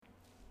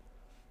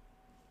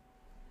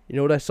You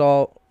know what I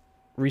saw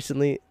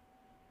recently?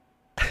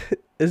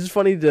 This is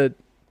funny to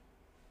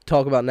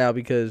talk about now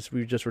because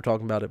we just were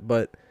talking about it,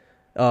 but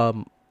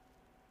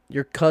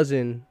your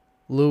cousin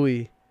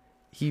Louis,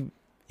 he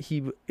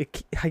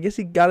I guess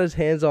he got his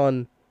hands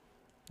on,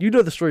 you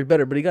know the story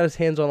better, but he got his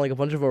hands on like a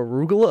bunch of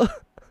arugula.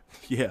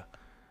 Yeah.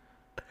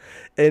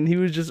 And he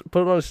was just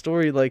put it on a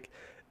story, like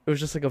it was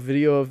just like a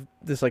video of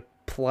this like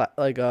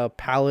a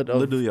pallet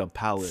of Literally a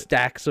pallet.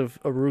 stacks of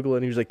arugula,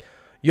 and he was like,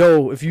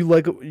 "Yo, if you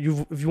want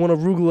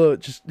arugula,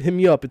 just hit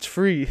me up. It's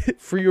free,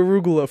 free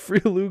arugula,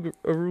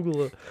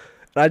 arugula."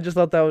 And I just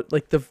thought that was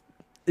like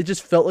it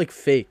just felt like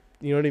fake.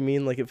 You know what I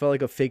mean? Like it felt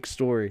like a fake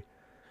story.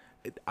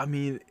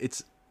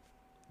 It's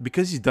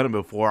because he's done it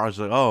before. I was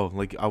like, oh,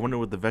 like I wonder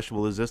what the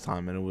vegetable is this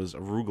time, and it was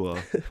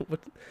arugula.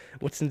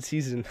 What's in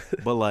season?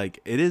 But like,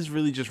 it is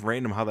really just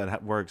random how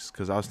that works.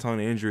 Because I was telling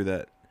Andrew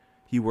that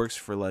he works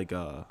for like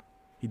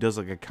he does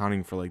like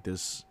accounting for like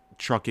this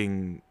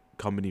trucking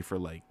company for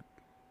like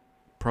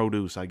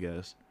produce, I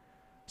guess.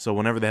 So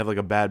whenever they have like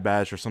a bad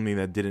batch or something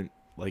that didn't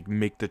like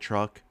make the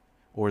truck,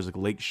 or is like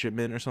late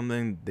shipment or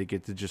something, they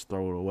get to just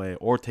throw it away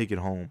or take it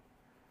home.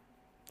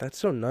 That's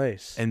so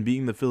nice. And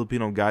being the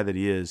Filipino guy that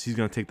he is, he's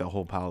gonna take that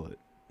whole pallet.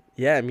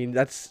 Yeah, I mean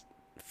that's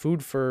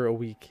food for a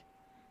week.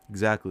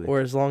 Exactly.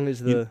 Or as long as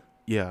the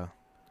yeah.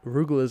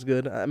 arugula is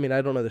good. I mean,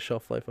 I don't know the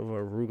shelf life of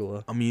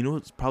arugula. I mean, you know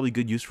what's probably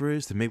good use for it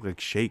is to make like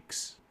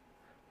shakes.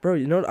 Bro,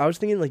 you know what I was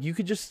thinking? Like you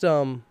could just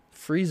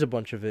freeze a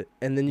bunch of it,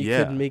 and then you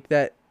could make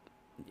that.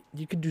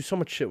 You could do so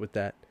much shit with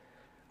that.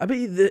 I bet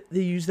you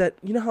they use that.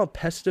 You know how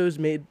pesto is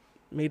made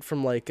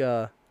from like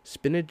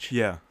spinach?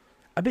 Yeah.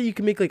 I bet you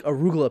can make like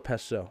arugula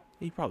pesto.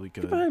 You probably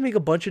could. You could probably make a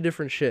bunch of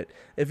different shit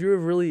if you're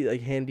really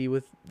like handy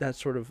with that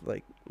sort of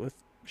like with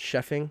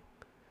chefing.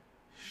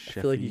 I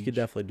feel like you could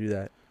definitely do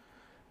that.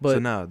 But so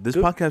now this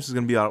podcast is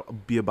gonna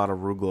be about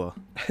arugula.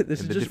 This and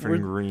is the just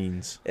different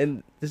greens.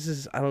 And this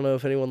is, I don't know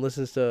if anyone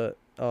listens to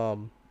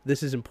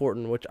This Is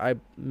Important, which I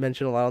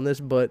mention a lot on this,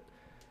 but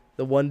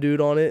the one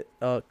dude on it,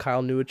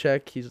 Kyle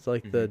Newacek, he's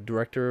like the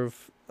director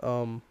of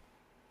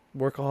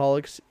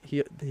Workaholics.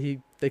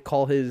 They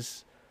call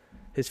his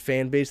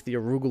fan base the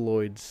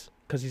Arugaloids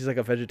because he's like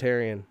a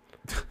vegetarian.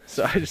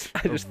 So I just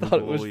thought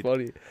it was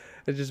funny.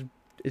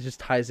 It just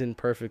ties in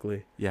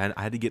perfectly. Yeah, and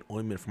I had to get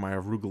ointment for my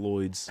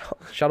arugaloids.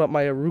 Shout out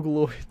my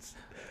Arugaloids.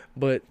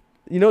 But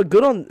you know,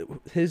 good on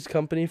his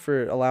company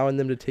for allowing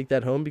them to take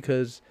that home,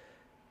 because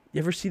you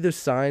ever see those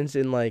signs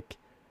in like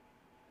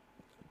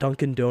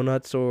Dunkin'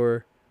 Donuts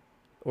or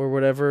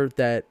whatever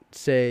that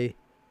say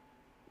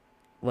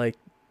like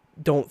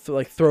don't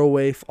throw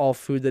away all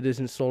food that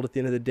isn't sold at the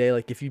end of the day.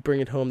 Like if you bring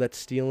it home, that's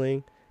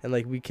stealing, and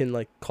like we can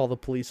like call the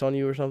police on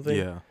you or something.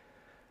 Yeah.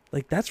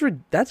 Like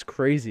that's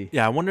crazy.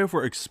 Yeah, I wonder if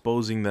we're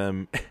exposing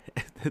them.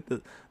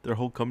 Their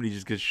whole company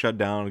just gets shut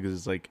down because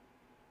it's like,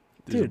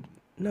 dude.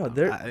 No,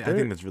 I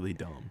think that's really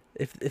dumb.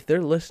 If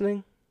they're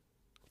listening,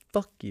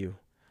 fuck you.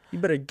 You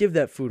better give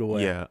that food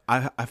away. Yeah,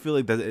 I feel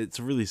like that it's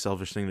a really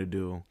selfish thing to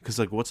do, because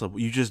like, what's up?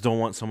 You just don't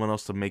want someone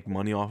else to make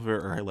money off of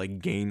it or like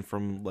gain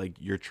from like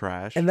your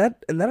trash. And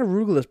that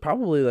arugula is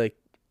probably like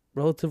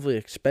relatively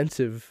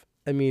expensive.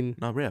 I mean,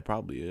 no, yeah, it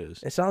probably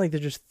is. It's not like they're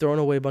just throwing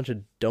away a bunch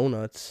of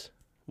donuts,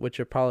 which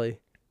are probably,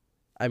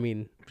 I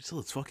mean, still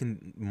it's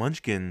fucking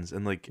Munchkins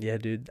and like. Yeah,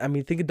 dude. I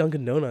mean, think of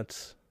Dunkin'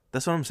 Donuts.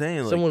 That's what I'm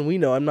saying. Someone we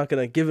know. I'm not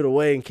gonna give it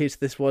away in case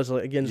this was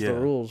like, against the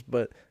rules,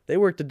 but they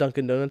worked at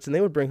Dunkin' Donuts and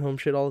they would bring home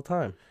shit all the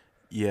time.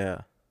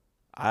 Yeah,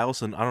 I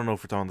don't know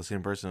if we're talking the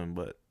same person,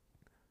 but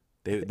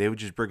they would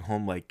just bring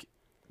home like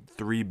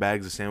 3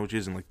 bags of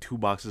sandwiches and like 2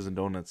 boxes of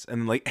donuts,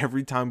 and like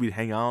every time we'd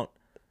hang out,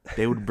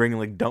 they would bring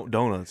like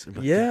donuts. Like,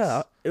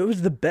 yeah, it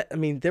was the best. I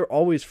mean, they're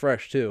always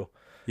fresh too.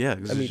 Yeah,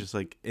 because it's just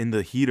like in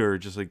the heater,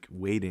 just like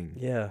waiting.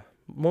 Yeah.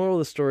 Moral of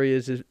the story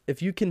is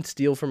if you can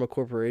steal from a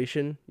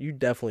corporation, you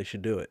definitely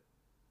should do it.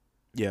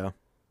 Yeah.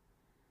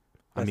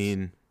 I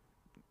mean,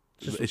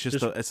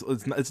 it's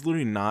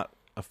literally not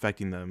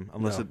affecting them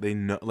unless they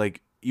know.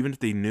 Like, even if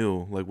they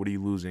knew, like, what are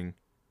you losing?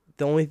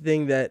 The only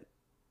thing that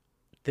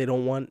they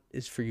don't want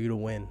is for you to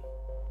win.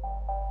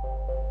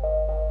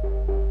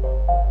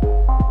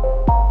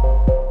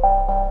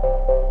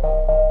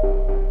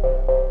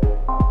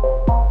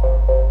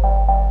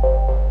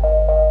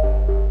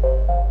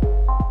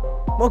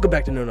 Welcome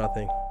back to Know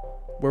Nothing,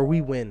 where we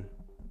win.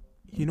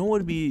 You know what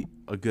would be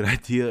a good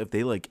idea if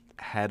they like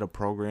had a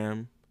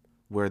program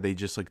where they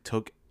just like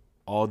took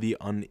all the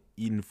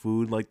uneaten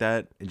food like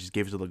that and just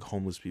gave it to like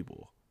homeless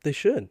people? They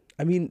should.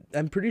 I mean,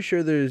 I'm pretty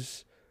sure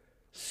there's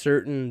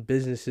certain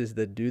businesses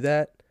that do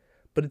that,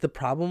 but the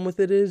problem with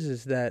it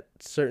is that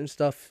certain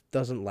stuff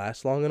doesn't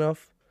last long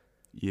enough.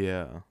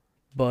 Yeah.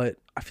 But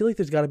I feel like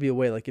there's got to be a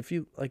way. Like if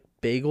you like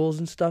bagels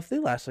and stuff, they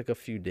last like a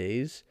few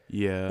days.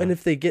 Yeah. And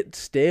if they get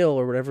stale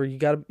or whatever, you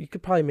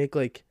could probably make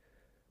like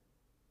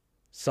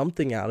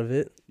something out of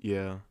it.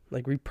 Yeah.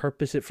 Like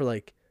repurpose it for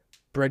like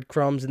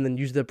breadcrumbs, and then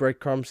use the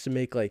breadcrumbs to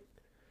make like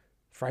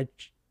fried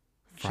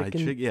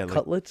chicken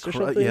cutlets or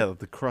something. Yeah,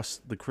 the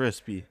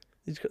crispy.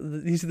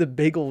 These are the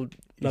bagel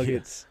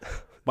nuggets. Yeah.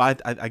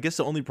 But I guess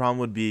the only problem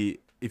would be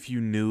if you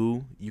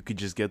knew you could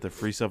just get the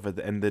free stuff at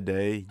the end of the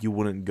day, you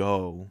wouldn't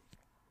go.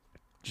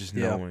 Just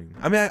Yeah. knowing.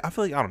 I mean, I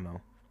feel like I don't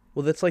know.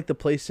 Well, that's like the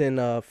place in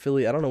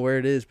Philly. I don't know where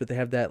it is, but they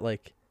have that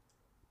like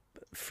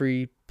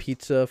free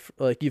pizza.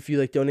 Like if you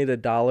like donate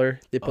 $1,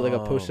 they put like a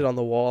post-it Oh. on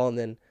the wall, and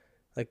then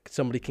like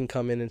somebody can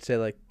come in and say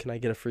like, "Can I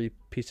get a free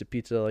piece of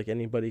pizza?" Like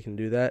anybody can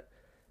do that.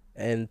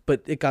 And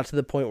but it got to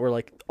the point where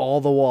like all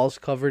the walls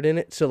covered in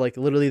it, so like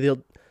literally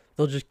they'll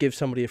just give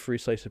somebody a free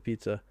slice of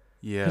pizza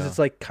Yeah. because it's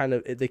like kind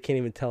of they can't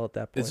even tell at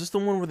that point. Is this the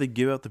one where they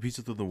give out the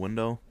pizza through the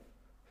window?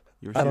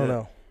 You ever I see don't that?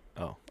 know.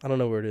 Oh. I don't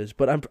know where it is,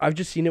 but I've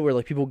just seen it where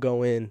like people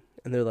go in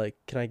and they're like,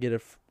 "Can I get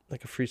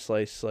like a free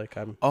slice?" Like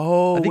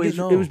Oh, I think wait,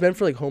 no. it was meant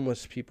for like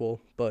homeless people,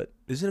 but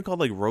Isn't it called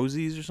like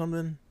Rosie's or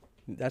something?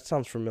 that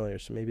sounds familiar.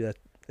 So maybe that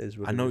is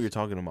what I know it what is. you're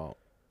talking about.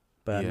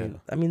 But Yeah.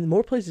 I mean,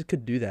 more places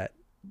could do that.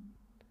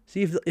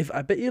 See, if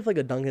I bet you if like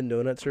a Dunkin'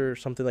 Donuts or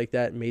something like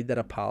that made that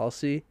a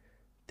policy,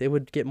 they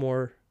would get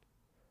more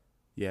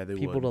Yeah, they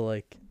people would. to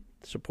like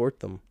support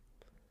them.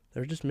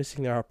 They're just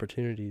missing their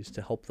opportunities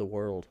to help the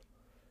world.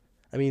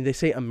 I mean, they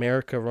say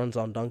America runs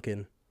on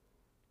Dunkin',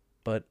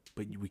 but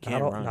But we not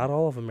can't all, run. not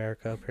all of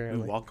America We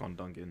apparently. walk on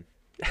Duncan.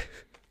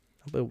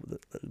 But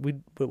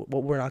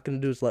what we're not going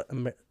to do is let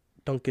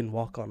Dunkin'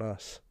 walk on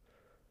us.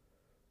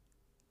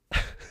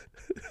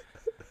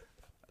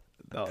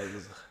 That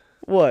was...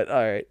 What?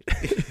 All right.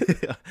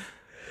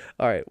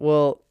 All right.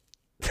 Well,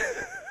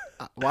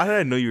 Why did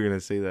I know you were gonna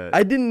say that?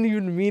 I didn't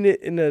even mean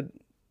it in a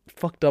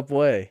fucked up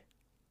way.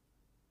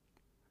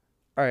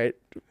 All right.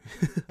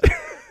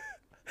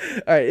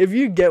 All right. If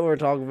you get what we're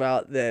talking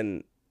about,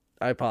 then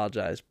I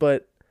apologize.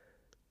 But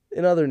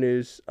in other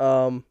news,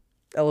 elephant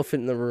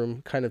in the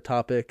room kind of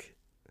topic.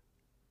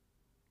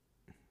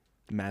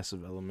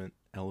 Massive elephant.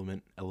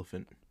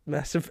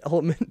 Massive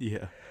element.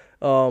 Yeah.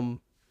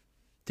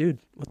 Dude,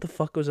 what the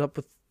fuck was up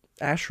with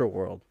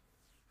Astroworld?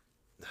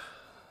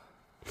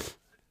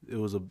 It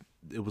was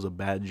a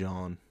bad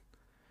John.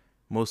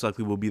 Most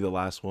likely will be the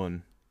last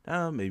one.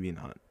 Maybe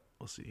not.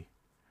 We'll see.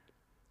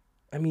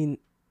 I mean,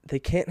 they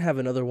can't have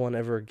another one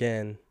ever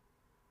again.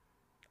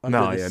 under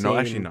No, the yeah, no,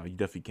 actually same no, you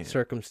definitely can't.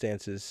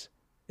 circumstances.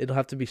 It'll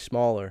have to be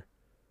smaller.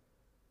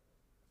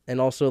 And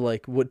also,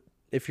 like,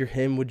 if you're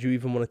him, would you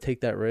even want to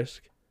take that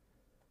risk?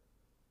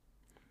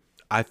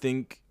 I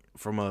think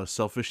from a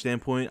selfish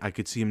standpoint, I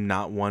could see him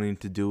not wanting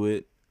to do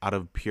it out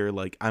of pure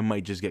like I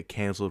might just get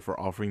canceled for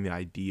offering the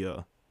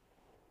idea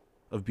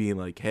of being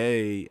like,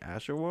 "Hey,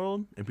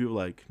 Astroworld," and people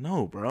are like,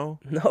 "No, bro,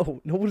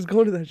 No, nobody's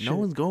going to that shit. no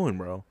one's going,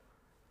 bro."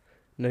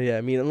 No, yeah,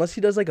 I mean, unless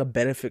he does like a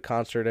benefit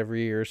concert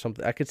every year or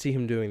something, I could see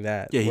him doing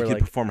that. Yeah, he where, could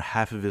like, perform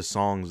half of his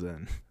songs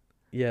then.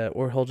 yeah,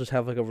 or he'll just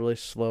have like a really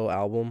slow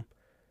album.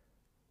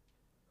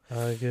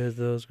 I get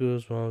those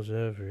goosebumps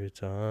every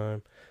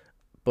time.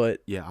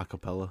 But Yeah,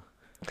 acapella.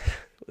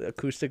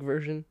 acoustic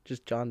version,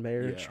 just John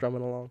Mayer Yeah.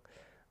 strumming along.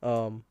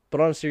 But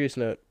on a serious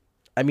note,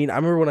 I mean, I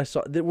remember when I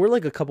saw we're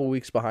like a couple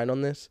weeks behind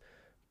on this,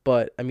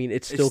 but I mean,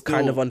 it's still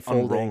kind of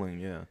unfolding. unrolling,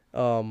 yeah.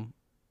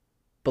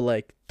 But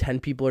like 10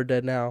 people are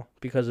dead now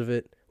because of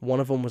it. One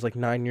of them was like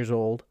 9 years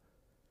old,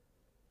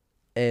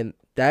 and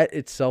that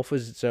itself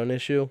is its own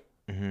issue.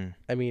 Mm-hmm.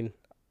 I mean,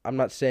 I'm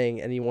not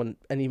saying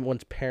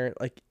anyone's parent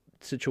like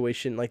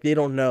situation, like they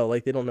don't know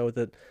what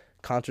the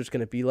concert's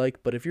gonna be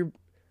like. But if you're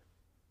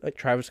like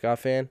Travis Scott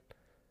fan,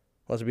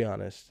 let's be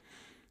honest,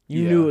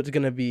 you knew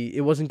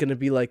it wasn't gonna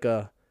be like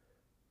a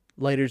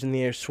lighters in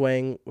the air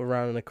swaying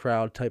around in a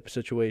crowd type of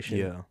situation.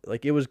 Yeah.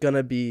 Like it was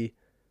gonna be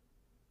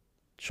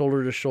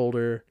shoulder to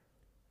shoulder,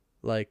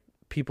 like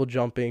people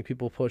jumping,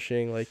 people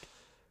pushing. Like,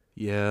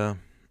 Yeah.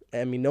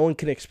 I mean, no one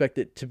can expect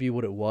it to be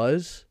what it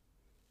was,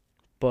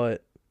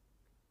 but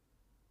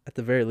at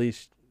the very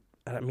least,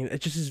 I mean, it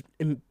just is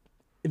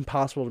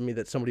impossible to me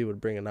that somebody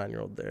would bring a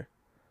 9-year-old there.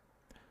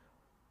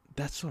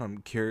 That's what I'm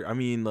curious. I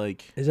mean,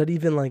 like, Is that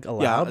even like yeah.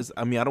 allowed?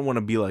 I mean, I don't want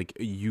to be like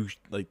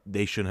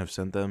they shouldn't have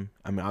sent them.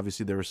 I mean,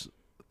 obviously there was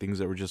things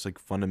that were just like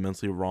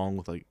fundamentally wrong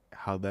with like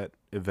how that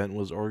event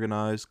was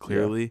organized.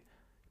 Clearly,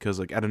 because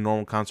like at a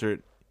normal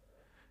concert,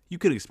 you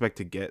could expect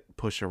to get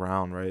pushed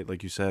around, right?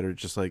 Like you said, or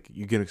just like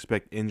you can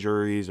expect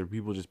injuries or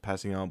people just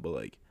passing out. But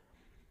like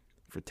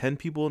for 10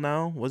 people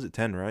now, was it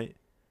 10, right?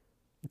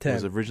 It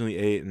was 10. originally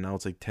 8, and now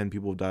it's like 10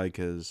 people have died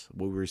because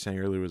what we were saying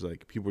earlier was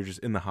like people were just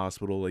in the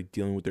hospital, like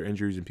dealing with their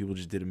injuries, and people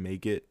just didn't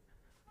make it.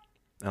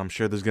 And I'm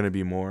sure there's gonna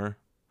be more,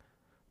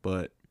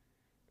 but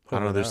I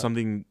don't know. There's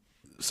something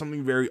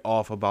very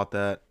off about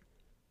that,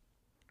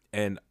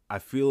 and I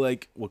feel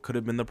like what could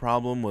have been the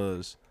problem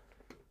was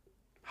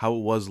how it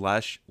was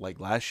last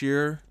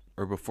year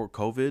or before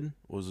COVID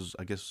was,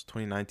 I guess,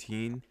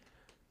 2019.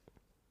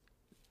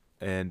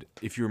 And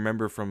if you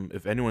remember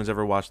if anyone's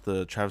ever watched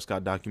the Travis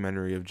Scott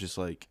documentary of just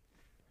like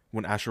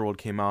when Astroworld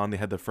came out and they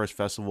had the first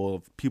festival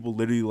of people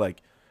literally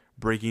like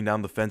breaking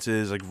down the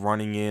fences, like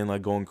running in,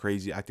 like going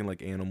crazy, acting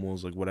like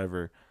animals, like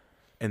whatever.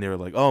 And they were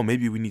like, oh,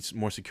 maybe we need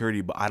more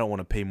security, but I don't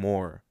want to pay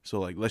more. So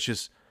like, let's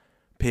just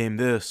pay him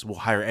this. We'll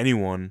hire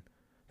anyone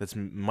that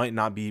might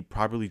not be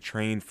properly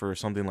trained for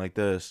something like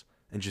this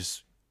and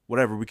just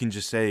whatever, we can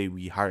just say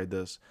we hired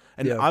this.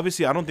 And Yeah.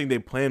 obviously, I don't think they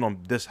plan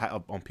on this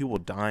on people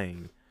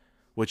dying,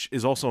 which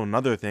is also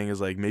another thing.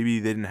 Is like maybe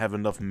they didn't have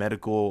enough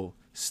medical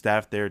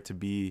staff there to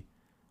be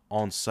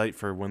on site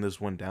for when this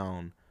went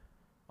down.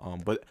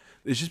 But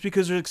it's just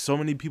because there's like so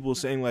many people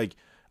saying like,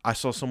 I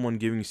saw someone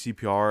giving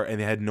CPR and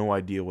they had no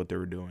idea what they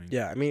were doing.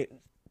 Yeah, I mean,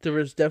 there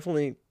was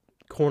definitely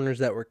corners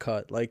that were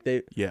cut. Like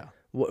Yeah.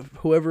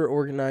 whoever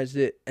organized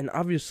it, and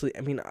obviously,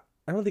 I mean,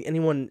 I don't think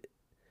anyone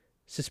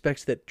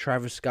suspects that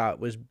Travis Scott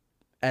was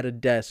at a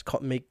desk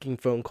making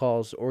phone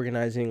calls,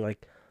 organizing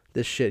like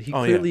this shit. He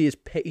clearly is.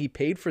 He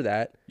paid for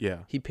that. Yeah.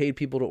 He paid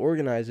people to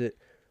organize it,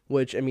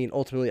 which I mean,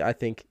 ultimately, I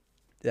think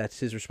that's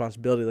his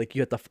responsibility. Like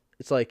you have to.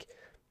 It's like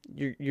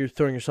you're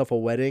throwing yourself a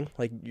wedding.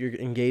 Like you're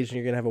engaged and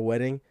you're gonna have a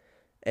wedding,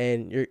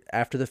 and you're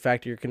after the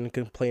fact you're gonna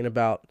complain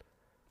about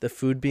the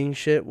food being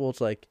shit. Well,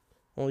 it's like,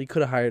 well, you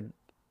could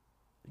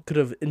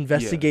have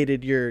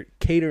investigated your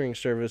catering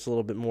service a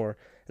little bit more,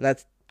 and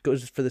that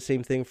goes for the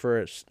same thing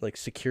for like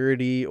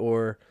security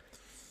or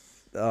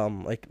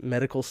like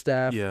medical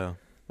staff. Yeah.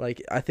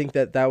 Like I think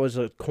that was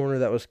a corner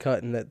that was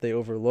cut and that they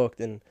overlooked.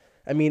 And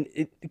I mean,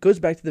 it goes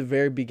back to the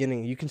very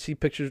beginning. You can see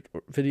pictures,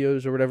 or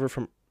videos, or whatever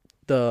from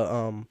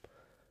the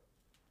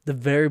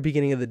very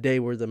beginning of the day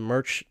where the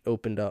merch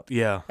opened up.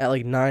 Yeah. At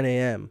like 9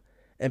 a.m.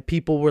 and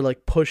people were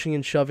like pushing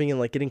and shoving and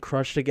like getting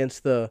crushed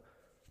against the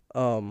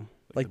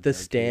like the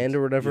stand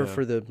or whatever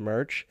for the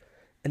merch.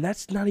 And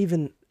that's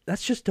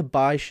just to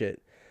buy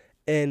shit.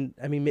 And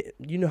I mean,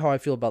 you know how I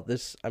feel about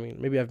this. I mean,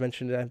 maybe I've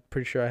mentioned it. I'm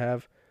pretty sure I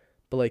have.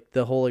 But like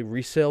the whole like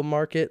resale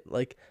market,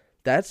 like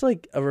that's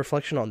like a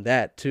reflection on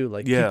that too.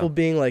 Like people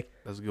being like,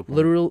 that's a good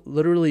point.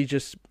 literally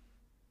just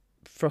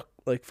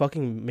like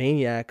fucking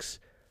maniacs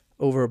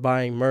over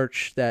buying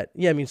merch that,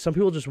 yeah, I mean, some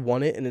people just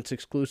want it and it's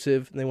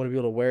exclusive and they want to be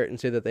able to wear it and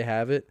say that they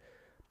have it.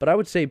 But I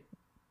would say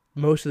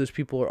most of those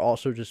people are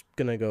also just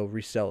going to go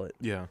resell it.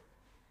 Yeah.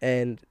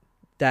 And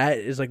that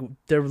is like,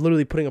 they're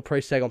literally putting a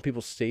price tag on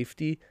people's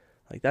safety.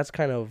 Like that's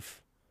kind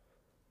of,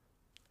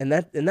 and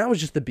that was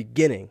just the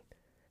beginning.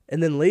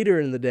 And then later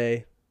in the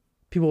day,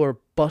 people are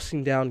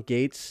busting down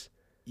gates.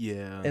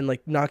 Yeah. And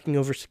like knocking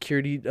over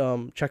security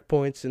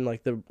checkpoints and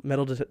like the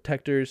metal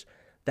detectors.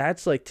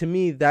 That's like, to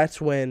me, that's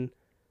when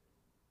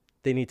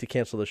they need to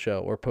cancel the show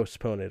or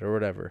postpone it or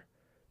whatever.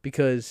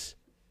 Because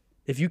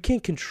if you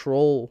can't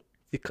control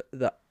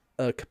the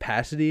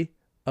capacity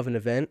of an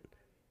event,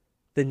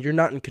 then you're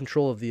not in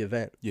control of the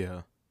event.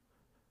 Yeah.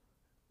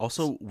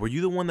 Also, were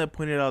you the one that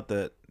pointed out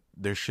that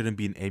there shouldn't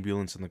be an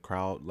ambulance in the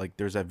crowd? Like,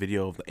 there's that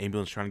video of the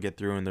ambulance trying to get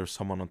through and there's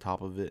someone on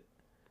top of it.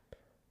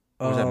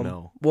 Or was that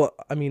Mel? Well,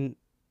 I mean,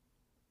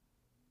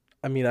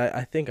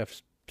 I think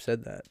I've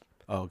said that.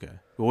 Oh, okay.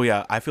 Well,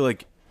 yeah, I feel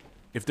like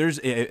if there's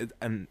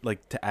and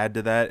like to add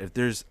to that, if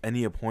there's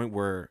any point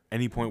where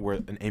an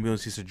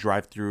ambulance needs to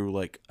drive through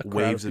like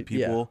waves of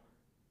people,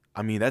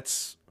 I mean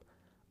that's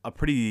a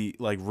pretty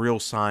like real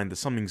sign that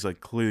something's like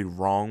clearly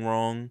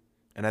wrong,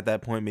 and at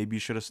that point maybe you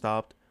should have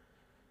stopped.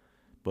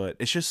 But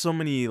it's just so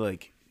many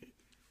like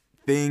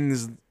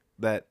things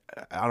that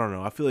I don't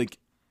know. I feel like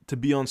to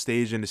be on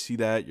stage and to see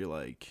that, you're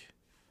like,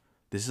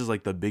 this is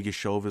like the biggest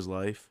show of his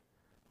life.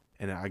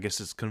 And I guess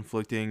it's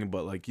conflicting,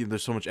 but like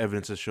there's so much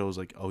evidence that shows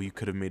like, oh, you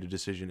could have made a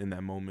decision in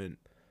that moment.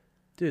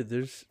 Dude,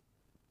 there's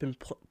been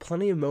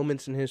plenty of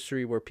moments in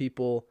history where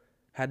people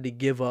had to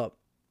give up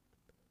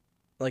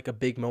like a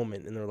big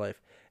moment in their life.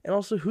 And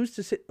also, who's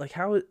to say, like,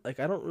 how, like,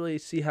 I don't really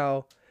see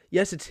how,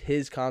 yes, it's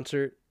his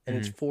concert and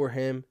it's for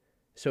him,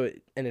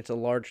 and it's a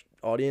large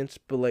audience,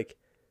 but like,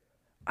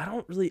 I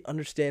don't really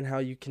understand how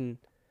you can,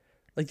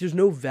 like, there's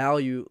no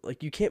value,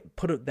 like, you can't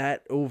put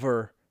that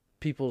over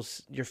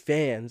your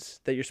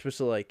fans that you're supposed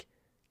to like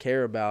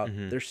care about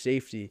their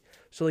safety.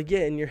 So like,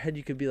 yeah, in your head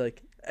you could be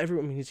like,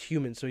 everyone, I mean, he's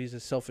human, so he's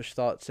a selfish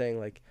thought saying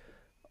like,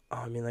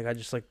 oh, I mean, like, I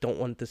just like don't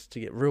want this to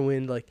get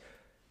ruined, like,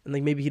 and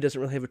like maybe he doesn't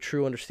really have a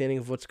true understanding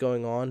of what's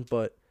going on.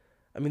 But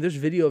I mean, there's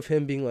video of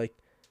him being like,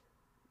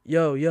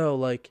 yo,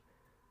 like,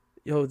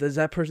 yo, there's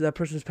that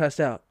person's passed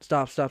out,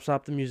 stop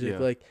the music,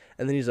 like,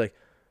 and then he's like,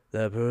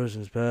 that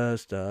person's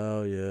passed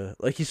out, yeah,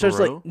 like he starts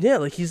like, yeah,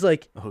 like he's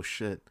like, oh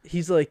shit,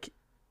 he's like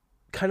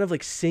kind of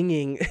like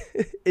singing.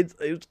 it's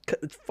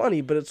funny,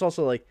 but it's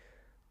also like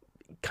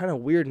kind of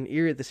weird and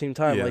eerie at the same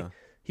time. Like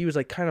he was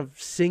like kind of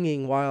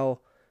singing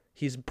while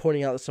he's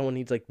pointing out that someone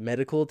needs like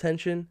medical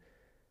attention.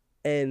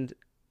 And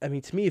I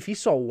mean, to me, if he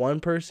saw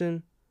one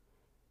person,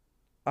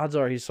 odds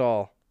are he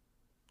saw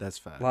that's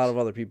facts. A lot of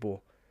other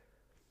people.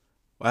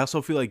 I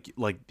also feel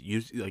like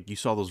you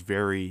saw those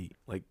very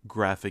like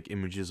graphic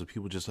images of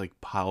people just like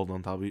piled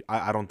on top of you.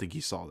 I don't think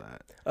he saw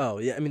that. Oh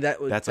yeah, I mean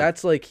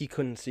that's like he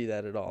couldn't see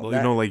that at all.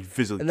 Well, like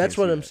physically. And that's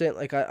what I'm saying.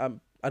 Like I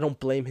don't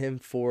blame him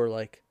for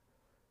like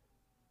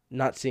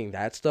not seeing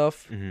that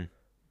stuff. Mm-hmm.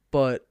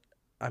 But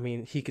I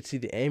mean, he could see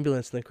the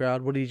ambulance in the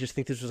crowd. What did he just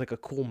think this was like a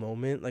cool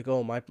moment? Like,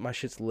 oh, my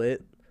shit's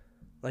lit.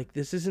 Like,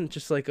 this isn't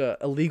just like a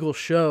illegal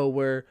show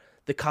where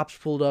the cops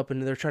pulled up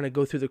and they're trying to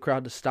go through the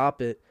crowd to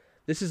stop it.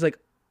 This is like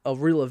a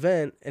real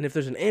event, and if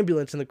there's an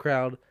ambulance in the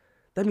crowd,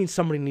 that means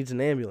somebody needs an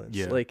ambulance.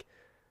 Yeah. Like,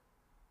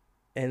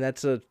 and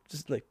that's a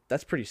just like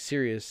that's pretty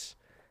serious.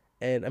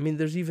 And I mean,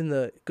 there's even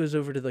it goes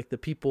over to like the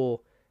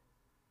people.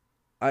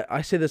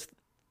 I say this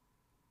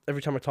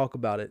every time I talk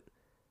about it.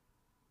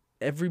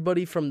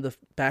 Everybody from the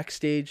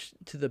backstage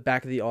to the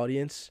back of the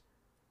audience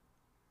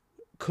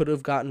could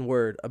have gotten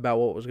word about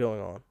what was going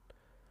on.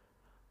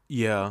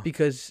 Yeah.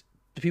 Because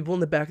the people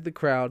in the back of the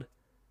crowd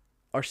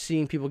are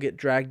seeing people get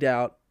dragged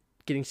out,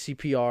 getting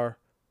CPR.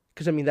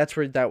 Because, I mean, that's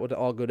where that would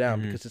all go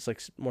down because it's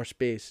like more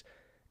space.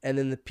 And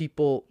then the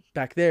people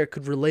back there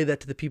could relay that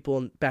to the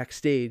people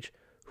backstage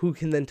who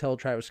can then tell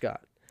Travis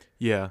Scott.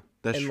 Yeah,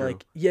 that's true. And,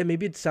 like, yeah,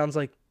 maybe it sounds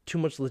like too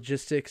much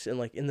logistics and,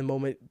 like, in the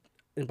moment,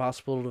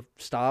 impossible to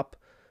stop.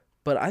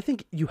 But I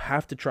think you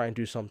have to try and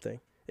do something.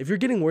 If you're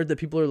getting word that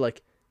people are,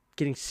 like,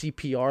 getting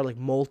CPR, like,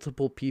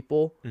 multiple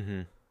people,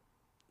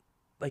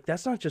 like,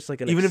 that's not just,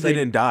 like, even if they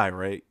didn't die,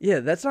 right? Yeah,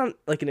 that's not,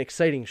 like, an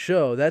exciting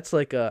show. That's,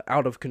 like, a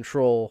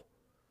out-of-control,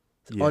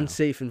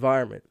 unsafe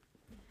environment.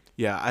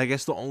 Yeah, I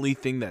guess the only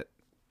thing that...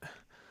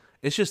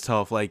 It's just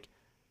tough. Like,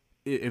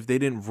 if they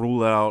didn't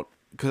rule out...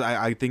 Because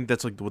I think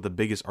that's, like, what the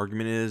biggest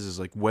argument is,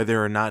 like,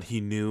 whether or not he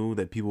knew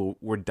that people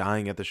were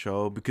dying at the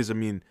show. Because, I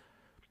mean...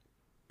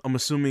 I'm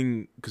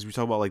assuming, because we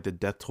talk about, like, the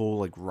death toll,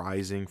 like,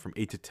 rising from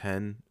 8 to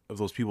 10 of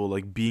those people,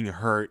 like, being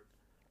hurt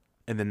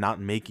and then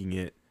not making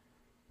it.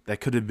 That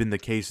could have been the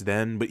case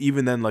then. But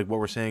even then, like, what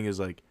we're saying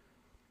is, like,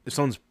 if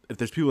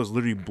there's people that's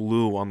literally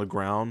blue on the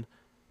ground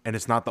and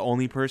it's not the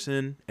only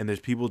person and there's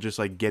people just,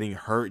 like, getting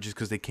hurt just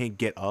because they can't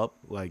get up,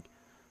 like,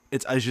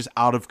 it's just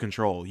out of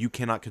control. You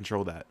cannot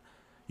control that.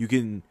 You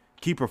can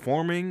keep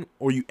performing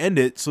or you end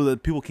it so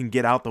that people can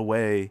get out the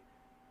way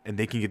and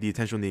they can get the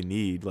attention they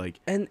need, like.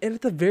 And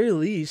at the very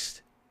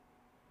least,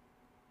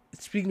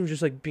 speaking of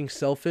just like being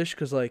selfish,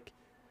 because like,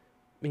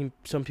 I mean,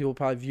 some people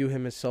probably view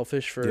him as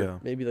selfish for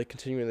maybe like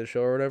continuing the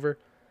show or whatever.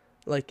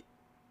 Like,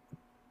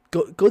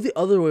 go the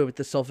other way with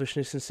the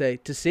selfishness and say,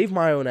 to save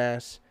my own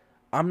ass,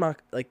 I'm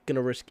not like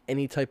gonna risk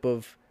any type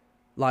of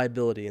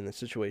liability in this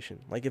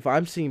situation. Like if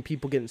I'm seeing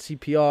people getting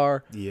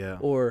CPR,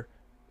 or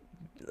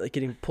like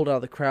getting pulled out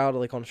of the crowd, or,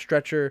 like on a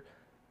stretcher,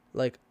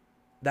 like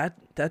that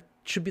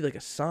should be like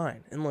a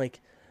sign. And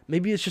like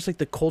maybe it's just like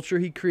the culture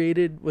he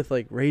created with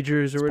like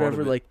ragers or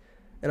whatever, like,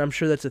 and I'm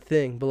sure that's a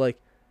thing, but like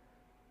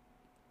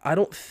I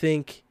don't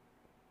think,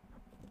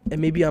 and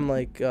maybe I'm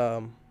like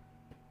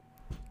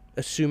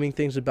assuming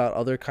things about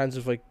other kinds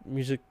of like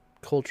music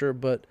culture,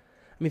 but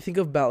I mean think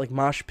about like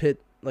mosh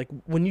pit. Like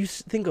when you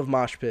think of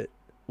mosh pit,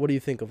 what do you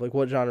think of? Like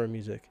what genre of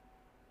music?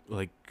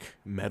 Like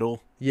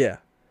metal? Yeah.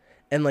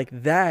 And like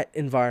that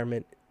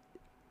environment,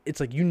 it's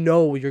like, you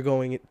know, you're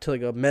going to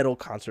like a metal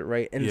concert,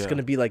 right? And it's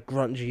gonna be like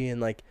grungy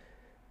and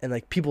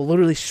like people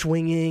literally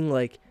swinging.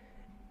 Like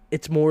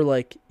it's more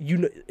like, you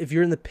know, if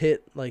you're in the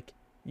pit, like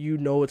you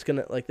know it's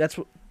gonna, like that's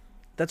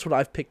what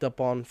I've picked up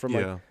on from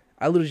like,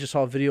 I literally just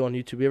saw a video on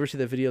YouTube. You ever see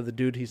that video of the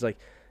dude? He's like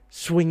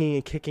swinging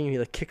and kicking, and he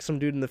like kicks some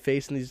dude in the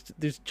face, and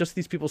there's just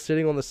these people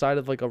sitting on the side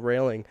of like a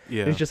railing.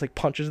 Yeah. And he just like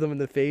punches them in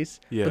the face.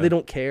 Yeah. But they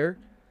don't care.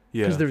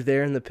 Yeah. Because they're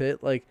there in the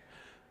pit. Like,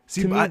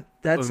 see, to me,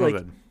 that's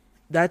like,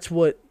 that's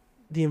what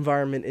the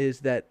environment is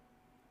that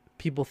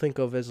people think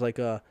of as like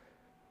a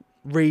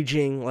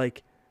raging,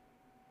 like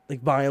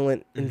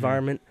violent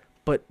environment.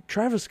 But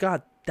Travis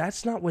Scott,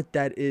 that's not what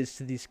that is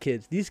to these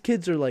kids. These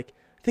kids are like,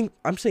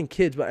 I'm saying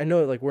kids, but I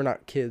know like we're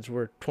not kids.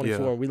 We're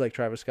 24 and we like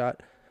Travis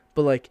Scott.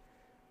 But like,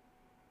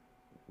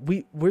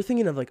 we're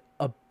thinking of like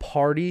a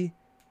party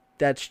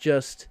that's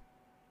just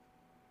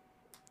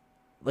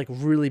like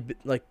really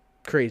like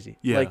crazy.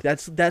 Yeah. Like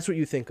that's what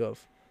you think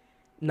of,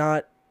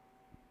 not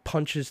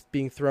punches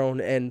being thrown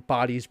and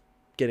bodies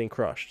getting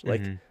crushed.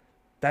 Like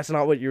that's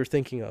not what you're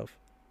thinking of.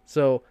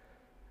 So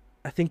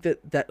I think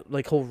that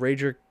like whole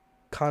rager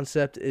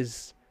concept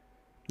is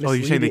misleading. Oh,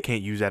 you're saying they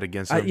can't use that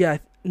against him?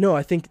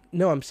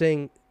 I'm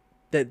saying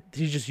that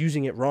he's just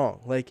using it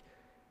wrong. Like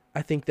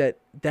I think that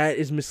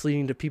is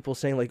misleading to people,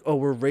 saying like, oh,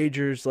 we're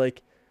ragers,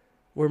 like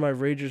where are my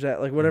ragers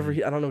at, like whatever.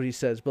 I don't know what he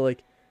says, but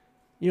like,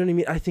 you know what I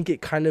mean? I think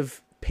it kind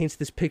of paints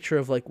this picture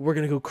of like, we're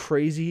gonna go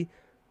crazy,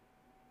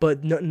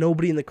 but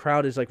nobody in the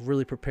crowd is like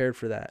really prepared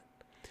for that.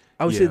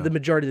 I would say the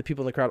majority of the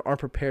people in the crowd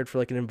aren't prepared for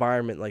like an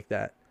environment like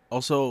that.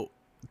 Also,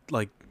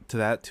 like to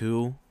that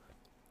too,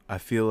 I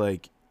feel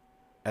like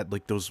at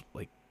like those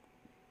like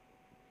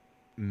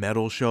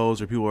metal shows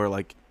where people are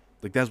like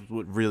that's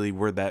what really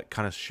where that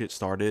kind of shit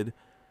started.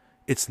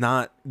 It's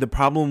not, the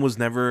problem was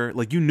never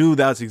like, you knew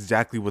that's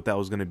exactly what that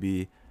was gonna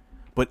be,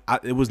 but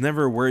it was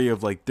never worry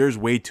of like, there's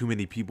way too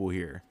many people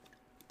here.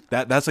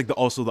 That's like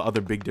also the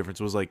other big difference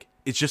was like,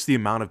 it's just the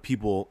amount of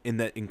people in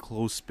that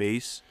enclosed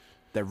space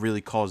that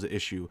really caused the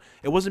issue.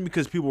 It wasn't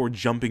because people were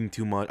jumping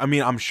too much. I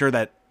mean, I'm sure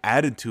that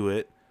added to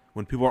it.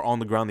 When people are on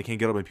the ground, they can't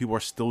get up, and people are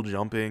still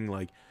jumping.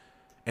 Like,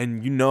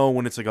 and you know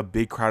when it's like a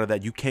big crowd of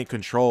that, you can't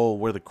control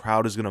where the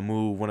crowd is gonna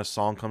move when a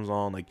song comes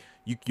on. Like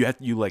you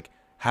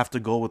have to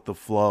go with the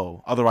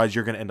flow. Otherwise,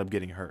 you're gonna end up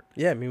getting hurt.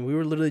 Yeah, I mean, we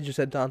were literally just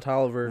at Don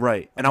Toliver.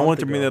 Right, and I wanted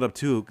to bring that up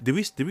too. Did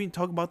we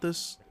talk about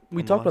this?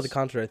 We talked about the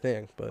concert, I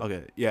think. But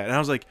okay, yeah, and I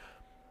was like,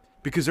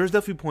 because there's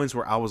definitely points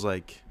where I was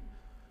like,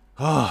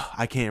 oh,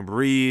 I can't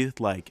breathe.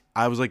 Like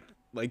I was like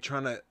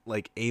trying to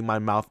like aim my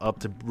mouth up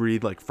to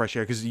breathe like fresh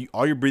air because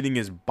all you're breathing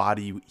is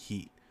body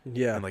heat.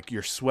 Yeah. And like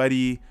you're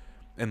sweaty,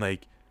 and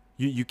like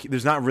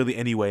there's not really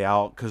any way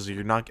out because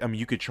you're not. I mean,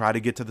 you could try to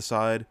get to the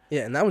side.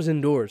 Yeah, and that was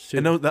indoors too.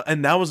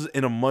 And that was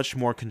in a much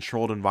more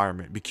controlled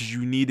environment because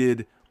you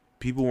needed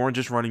people weren't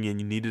just running in.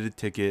 You needed a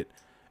ticket,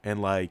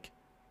 and like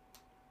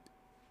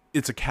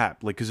it's a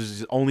cap, like because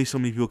there's only so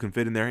many people can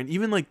fit in there. And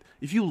even like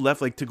if you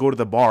left like to go to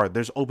the bar,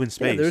 there's open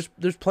space. Yeah,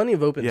 there's plenty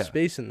of open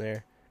space in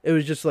there. It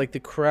was just like the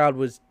crowd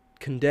was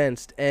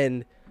condensed,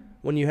 and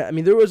when you I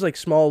mean, there was like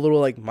small little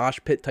like mosh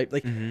pit type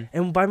like,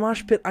 and by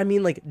mosh pit I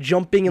mean like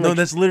jumping and no, like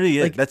that's literally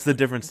it. Like, that's the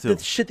difference too.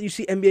 the shit that you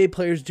see NBA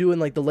players do in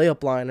like the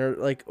layup line or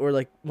like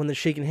when they're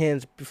shaking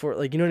hands before,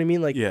 like, you know what I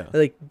mean, like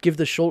like give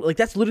the shoulder, like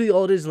that's literally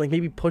all it is, and like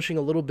maybe pushing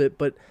a little bit,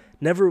 but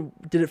never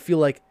did it feel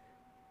like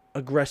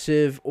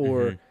aggressive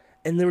or.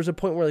 And there was a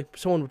point where like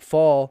someone would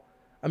fall.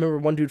 I remember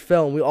one dude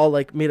fell, and we all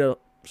like made a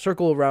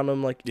circle around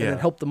him, like and then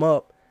helped them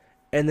up,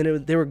 and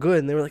then they were good,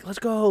 and they were like, "Let's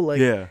go!" Like,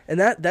 and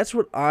that's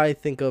what I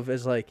think of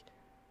as like,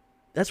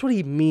 that's what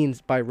he means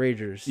by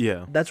Ragers.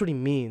 Yeah, that's what he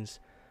means.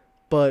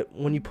 But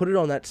when you put it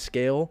on that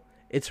scale,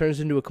 it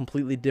turns into a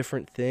completely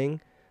different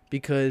thing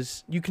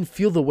because you can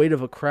feel the weight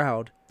of a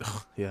crowd.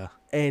 Yeah,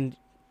 and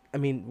I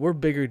mean we're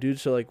bigger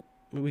dudes, so like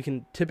we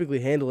can typically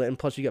handle it, and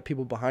plus you got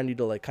people behind you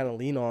to like kind of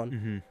lean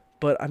on.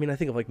 But I mean, I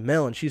think of like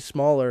Mel, and she's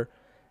smaller,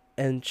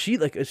 and she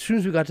like as soon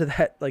as we got to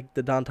that like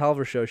the Don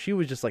Toliver show, she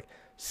was just like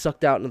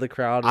sucked out into the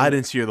crowd. I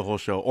didn't see her the whole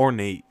show, or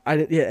Nate. I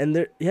didn't.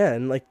 Yeah,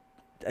 and and like,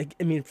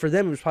 I mean, for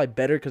them it was probably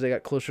better because they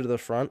got closer to the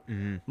front.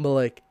 But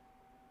like,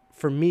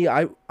 for me,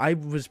 I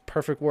was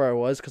perfect where I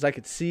was because I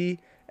could see,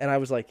 and I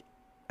was like,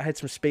 I had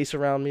some space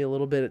around me a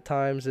little bit at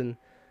times,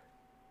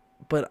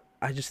 but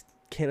I just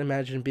can't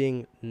imagine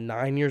being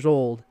 9 years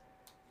old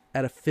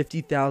at a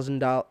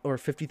 $50,000 or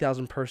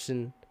 50,000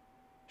 person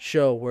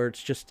show where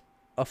it's just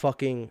a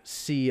fucking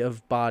sea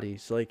of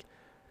bodies. Like,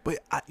 but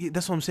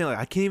that's what I'm saying. Like,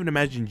 I can't even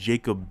imagine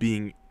Jacob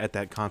being at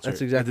that concert.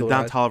 That's exactly at the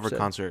Don Toliver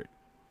concert.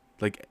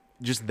 Like,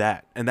 just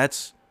that, and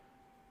that's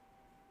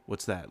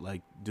what's that?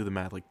 Like, do the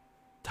math. Like,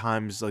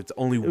 times like it's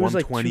only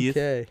 1/20th.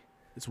 Like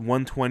it's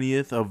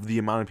 1/20th of the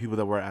amount of people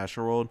that were at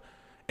Astroworld,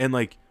 and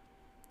like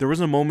there was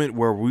a moment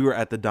where we were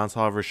at the Don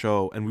Toliver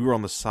show and we were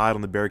on the side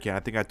on the barricade.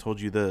 I think I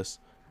told you this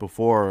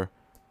before,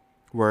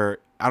 where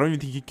I don't even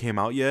think he came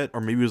out yet,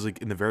 or maybe it was like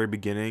in the very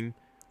beginning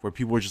where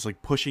people were just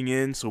like pushing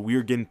in, so we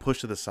were getting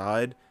pushed to the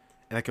side,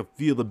 and I could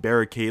feel the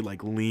barricade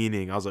like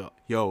leaning. I was like,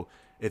 yo,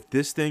 if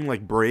this thing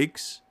like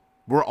breaks,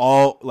 we're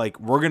all like,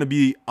 we're gonna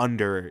be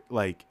under,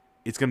 like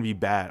it's gonna be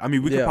bad. I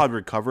mean, we could probably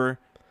recover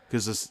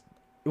because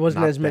it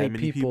wasn't as many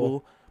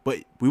people, but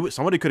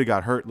somebody could have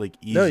got hurt like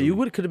easily. No, you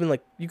could have been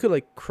like, you could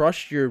like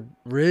crush your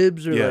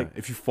ribs or like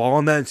if you fall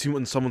on that and see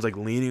when someone's like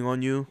leaning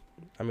on you.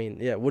 I mean,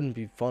 it wouldn't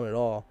be fun at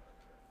all.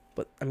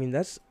 But I mean,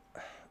 that's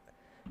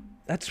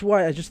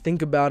why I just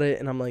think about it,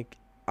 and I'm like,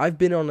 I've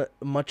been on a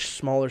much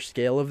smaller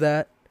scale of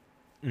that,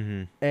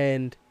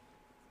 and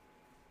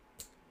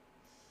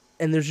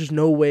there's just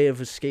no way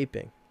of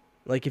escaping.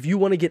 Like, if you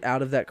want to get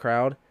out of that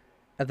crowd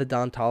at the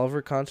Don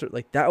Toliver concert,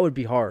 like that would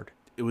be hard.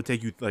 It would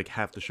take you like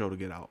half the show to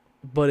get out.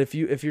 But if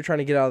you're trying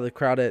to get out of the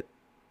crowd at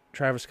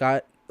Travis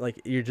Scott, like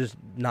you're just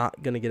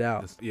not gonna get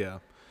out.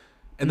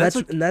 And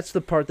that's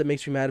the part that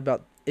makes me mad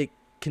about it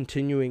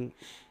continuing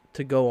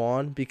to go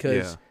on,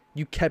 because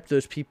you kept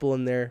those people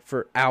in there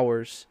for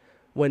hours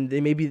when they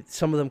maybe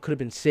some of them could have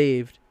been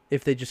saved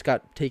if they just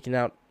got taken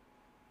out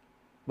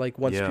like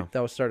once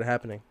that was started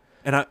happening.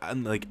 And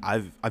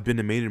I've been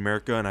to Made in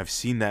America, and I've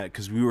seen that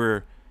because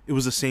it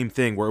was the same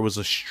thing where it was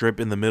a strip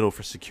in the middle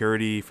for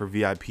security for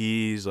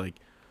VIPs. Like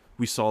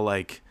we saw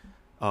like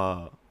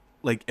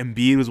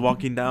Embiid was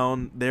walking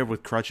down there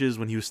with crutches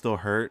when he was still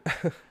hurt.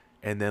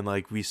 And then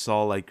like we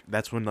saw like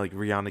that's when like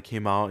Rihanna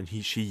came out, and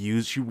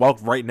she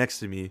walked right next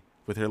to me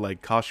with her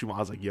like costume. I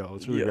was like, yo,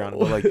 it's really Rihanna.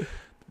 But like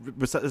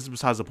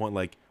besides the point,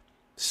 like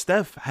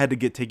Steph had to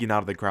get taken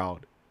out of the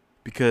crowd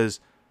because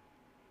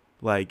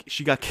like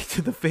she got kicked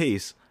in the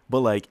face,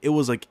 but like it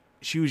was like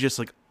she was just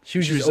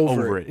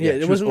over it. Yeah,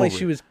 it wasn't like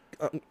she was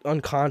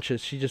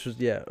unconscious. She just was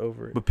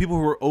over it. But people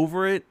who were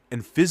over it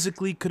and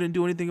physically couldn't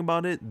do anything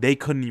about it, they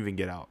couldn't even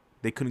get out.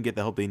 They couldn't get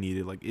the help they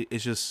needed. Like it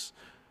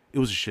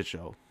was a shit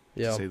show.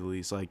 To say the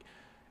least. Like,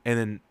 and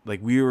then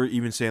like we were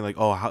even saying like,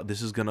 oh, how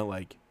this is gonna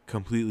like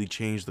completely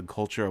change the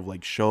culture of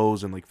like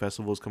shows and like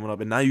festivals coming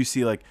up. And now you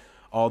see like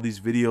all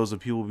these videos of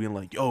people being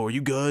like, yo, are you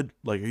good?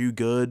 Like, are you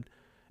good?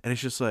 And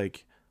it's just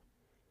like,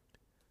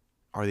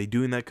 are they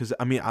doing that? Because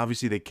I mean,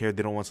 obviously they care.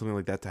 They don't want something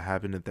like that to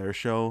happen at their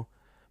show.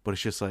 But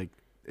it's just like,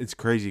 it's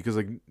crazy because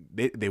like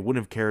they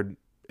wouldn't have cared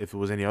if it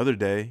was any other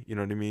day. You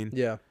know what I mean?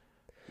 Yeah.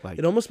 Like,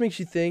 it almost makes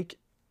you think,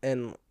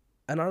 and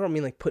I don't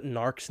mean like putting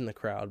narcs in the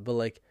crowd, but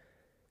like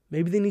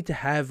maybe they need to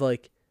have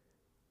like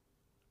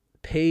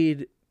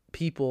paid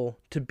people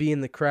to be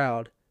in the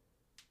crowd,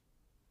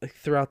 like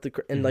throughout the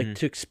and like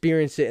to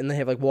experience it, and they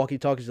have like walkie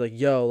talkies like,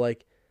 yo,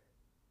 like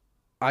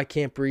I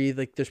can't breathe.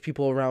 Like there's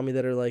people around me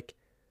that are like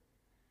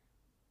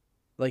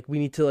Like we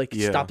need to like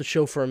Yeah. stop the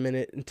show for a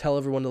minute and tell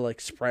everyone to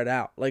like spread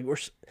out. Like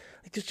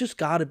like there's just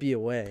got to be a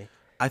way.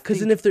 I Because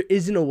think then if there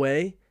isn't a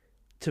way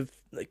to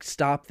like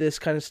stop this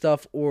kind of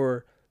stuff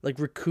or like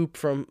recoup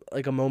from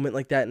like a moment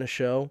like that in a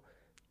show,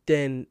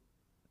 then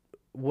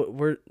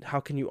how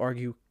can you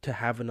argue to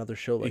have another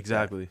show like that?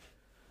 exactly.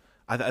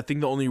 I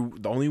think the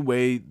only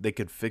way they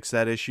could fix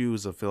that issue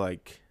is I feel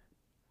like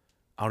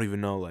I don't even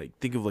know. Like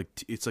think of like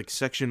it's like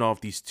section off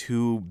these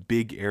two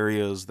big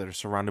areas that are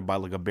surrounded by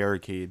like a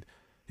barricade.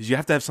 Is you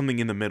have to have something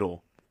in the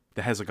middle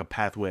that has like a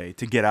pathway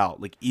to get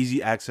out, like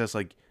easy access.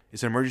 Like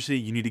it's an emergency,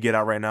 you need to get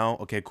out right now.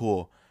 Okay,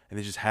 cool. And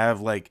they just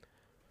have like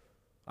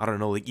I don't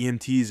know, like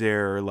EMTs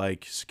there or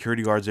like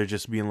security guards there,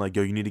 just being like,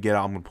 yo, you need to get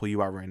out. I'm gonna pull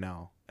you out right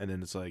now. And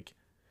then it's like,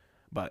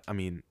 but I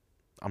mean,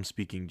 I'm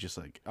speaking just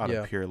like out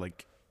Yeah. of pure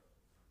like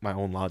my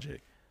own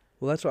logic.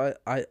 Well, that's why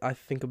I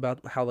think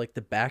about how like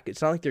the back.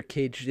 It's not like they're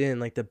caged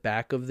in, like the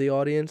back of the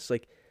audience.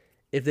 Like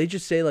if they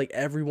just say like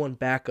everyone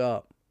back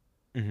up.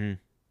 Mm-hmm.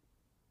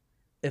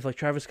 If like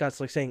Travis Scott's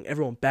like saying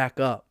everyone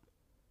back up.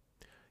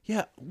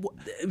 Yeah.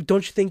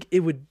 Don't you think it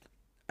would?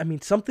 I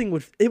mean, something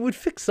would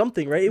fix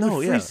something, right? It No,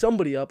 would free yeah.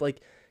 somebody up, like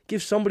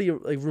give somebody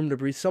like room to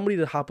breathe, somebody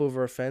to hop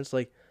over a fence,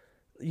 like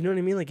you know what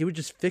I mean? Like it would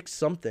just fix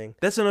something.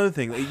 That's another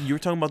thing. Like, you were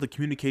talking about the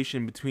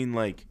communication between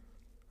like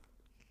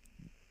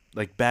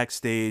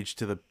backstage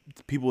to the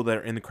people that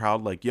are in the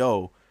crowd. Like,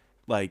 yo,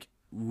 like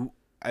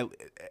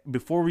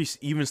before we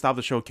even stop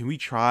the show, can we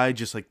try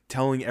just like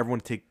telling everyone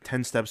to take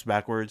 10 steps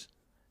backwards?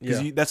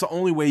 Because Yeah. that's the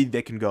only way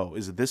they can go.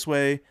 Is it this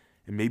way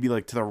and maybe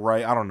like to the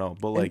right? I don't know,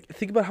 but like And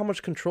think about how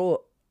much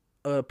control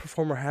a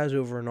performer has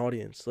over an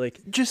audience. Like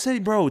just say,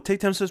 bro, take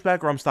 10 steps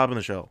back or I'm stopping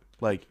the show.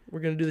 Like we're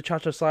gonna do the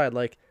cha-cha slide,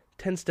 like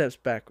 10 steps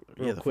back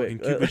real yeah, the quick.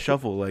 fucking Cupid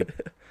shuffle. Like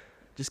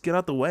just get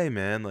out the way,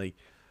 man. Like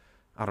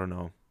I don't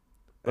know,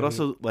 but I mean,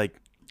 also like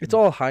it's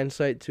all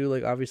hindsight too.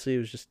 Like obviously it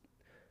was just,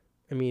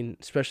 I mean,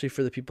 especially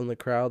for the people in the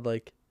crowd.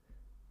 Like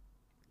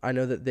I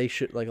know that they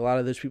should, like a lot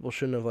of those people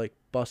shouldn't have like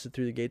busted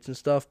through the gates and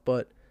stuff.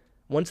 But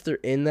once they're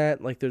in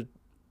that, like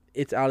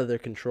it's out of their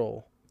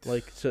control.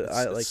 Like so, It's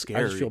I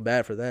scary. just feel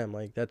bad for them.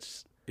 Like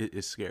that's it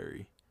is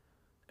scary,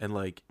 and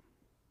like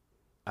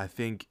I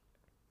think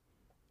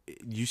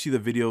you see the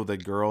video of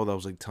that girl that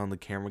was like telling the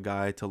camera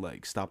guy to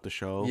like stop the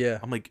show. Yeah.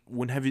 I'm like,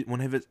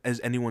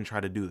 has anyone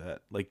tried to do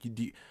that? Like,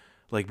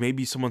 like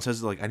maybe someone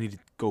says like I need to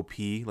go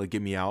pee, like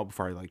get me out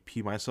before I like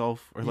pee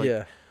myself, or like,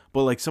 yeah.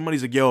 but like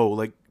somebody's like, yo,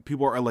 like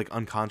people are like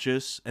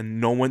unconscious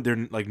and no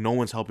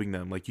one's helping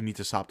them. Like you need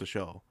to stop the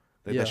show.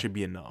 Like Yeah. that should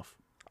be enough.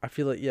 I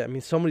feel like I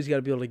mean somebody's got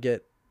to be able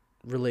to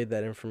relayed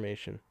that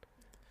information.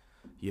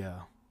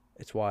 Yeah.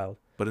 It's wild.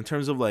 But in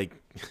terms of like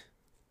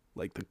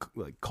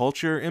the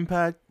culture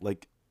impact,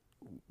 like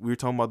we were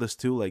talking about this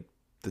too, like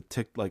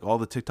like all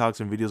the TikToks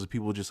and videos of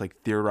people just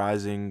like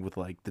theorizing with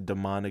like the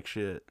demonic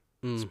shit.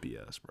 It's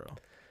BS, bro.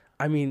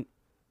 I mean,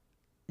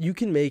 you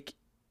can make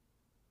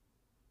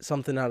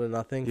something out of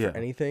nothing Yeah. for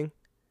anything.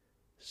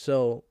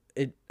 So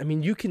I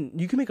mean, you can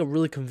make a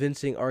really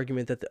convincing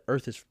argument that the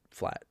Earth is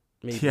flat.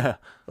 Maybe. Yeah.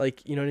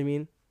 Like, you know what I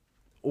mean?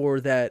 Or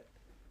that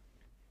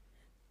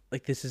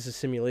like this is a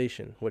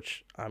simulation,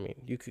 which I mean,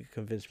 you could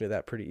convince me of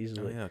that pretty Oh,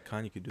 easily. yeah,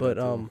 Kanye could do But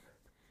that too.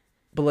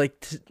 but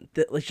like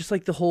like just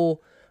like the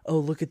whole, oh,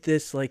 look at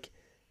this, like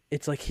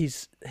it's like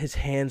his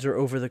hands are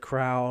over the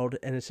crowd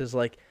and it says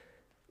like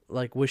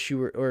wish you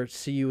were, or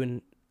see you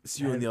in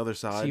See you on the other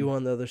side. see you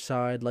on the other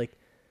side. Like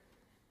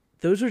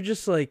those are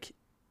just like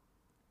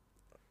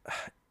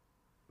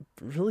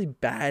really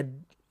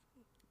bad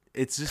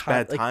It's just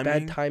bad timing. like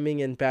bad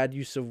timing and bad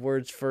use of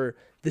words for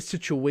the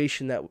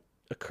situation that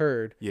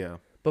occurred. Yeah.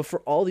 But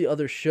for all the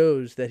other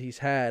shows that he's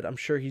had, I'm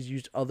sure he's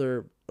used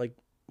other like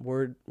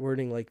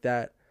wording like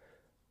that,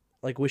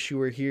 like "wish you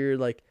were here,"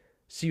 like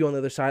 "see you on the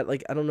other side."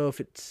 Like I don't know if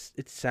it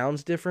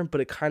sounds different,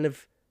 but it kind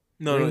of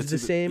rings the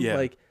same. Yeah.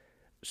 Like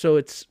so,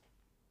 it's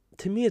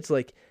to me, it's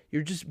like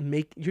you're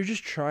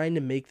just trying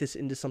to make this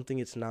into something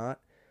it's not.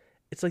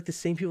 It's like the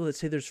same people that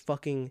say there's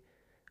fucking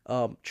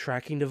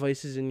tracking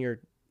devices in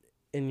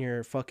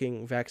your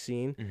fucking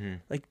vaccine. Mm-hmm.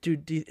 Like,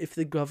 dude, if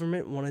the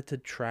government wanted to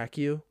track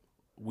you,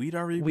 we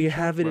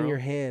have it in bro. your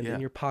hand, Yeah.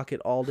 in your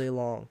pocket all day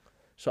long.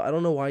 So I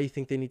don't know why you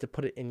think they need to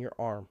put it in your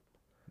arm.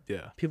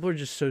 Yeah. People are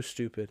just so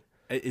stupid.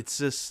 It's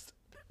just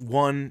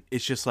one,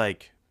 it's just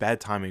like bad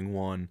timing,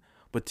 one,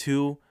 but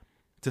two,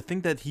 to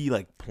think that he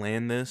like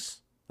planned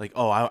this, like,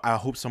 oh, I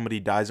hope somebody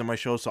dies on my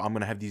show, so I'm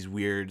gonna have these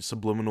weird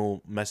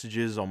subliminal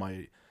messages on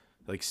my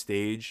like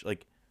stage.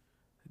 Like,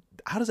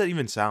 how does that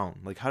even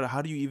sound? Like,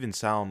 how do you even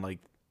sound? Like,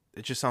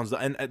 it just sounds,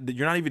 and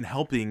you're not even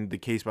helping the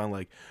case by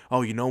like,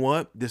 oh, you know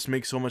what, this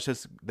makes so much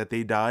sense that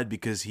they died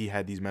because he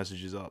had these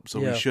messages up,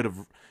 so Yeah. we should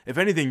have. If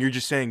anything, you're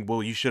just saying,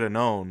 well, you should have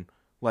known.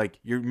 Like,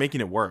 you're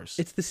making it worse.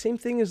 It's the same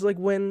thing as like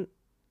when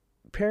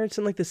parents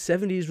in like the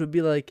 70s would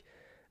be like,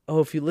 oh,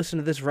 if you listen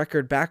to this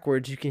record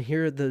backwards, you can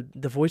hear the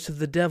voice of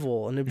the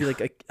devil, and it'd be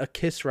like a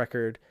Kiss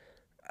record.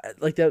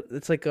 Like that.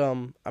 It's like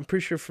I'm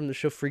pretty sure from the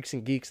show Freaks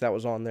and Geeks that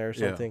was on there or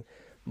Yeah. something.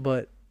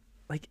 But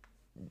like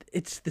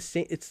it's the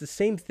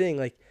same thing.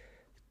 Like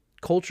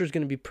culture is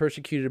going to be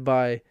persecuted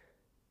by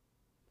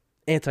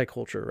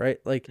anti-culture, right?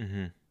 Like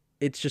Mm-hmm.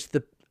 it's just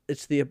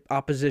it's the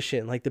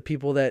opposition, like the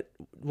people that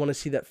want to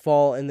see that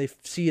fall, and they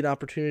see an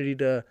opportunity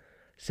to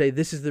say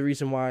this is the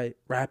reason why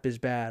rap is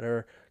bad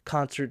or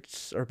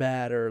concerts are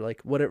bad or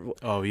like whatever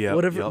Oh yeah.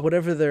 whatever Yep.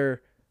 whatever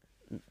their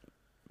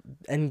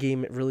end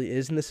game it really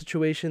is in the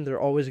situation. They're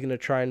always going to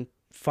try and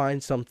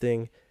find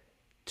something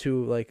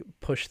to like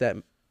push that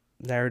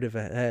narrative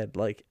ahead,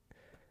 like.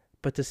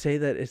 But to say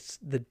that it's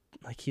the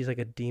like he's like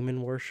a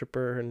demon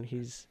worshiper and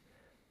he's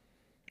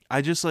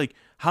I just like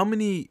how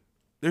many.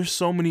 There's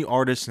so many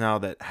artists now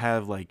that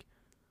have like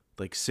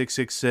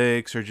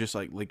 666 or just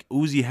like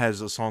Uzi has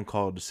a song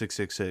called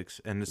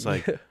 666, and it's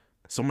like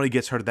somebody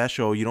gets hurt at that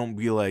show, you don't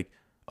be like,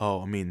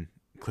 oh, I mean,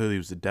 clearly it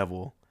was the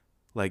devil.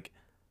 Like,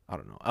 I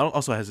don't know. It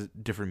also has a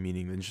different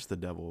meaning than just the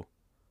devil.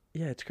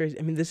 yeah, it's crazy.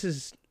 I mean, this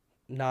is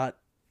not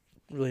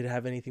really to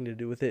have anything to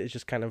do with it. It's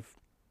just kind of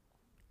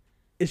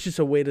it's just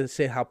a way to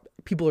say how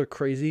people are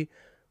crazy.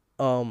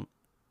 Um,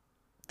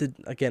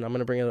 again, I'm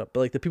gonna bring it up, but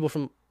like the people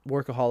from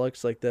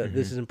Workaholics, like the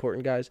This Is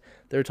Important guys,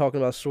 they were talking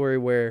about a story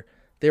where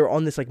they were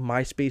on this like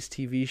MySpace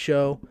TV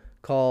show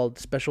called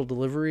Special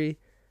Delivery,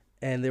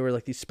 and they were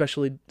like these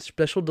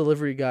special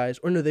delivery guys,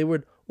 or no, they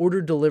would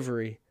order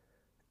delivery,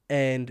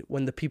 and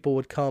when the people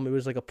would come, it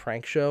was like a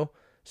prank show,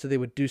 so they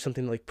would do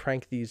something like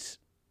prank these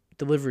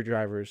delivery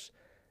drivers,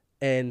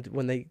 and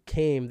when they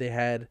came,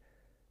 it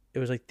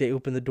was like they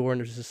opened the door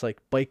and there's this like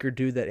biker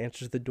dude that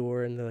answers the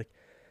door, and they're like,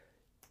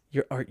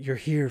 you're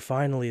here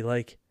finally,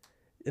 like,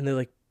 and they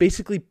like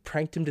basically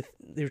pranked him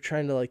they were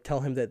trying to like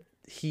tell him that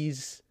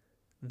he's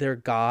their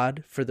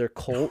god for their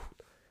cult,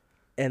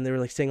 and they were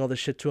like saying all this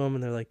shit to him,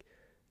 and they're like,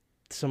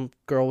 some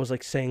girl was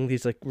like saying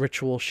these like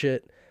ritual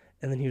shit,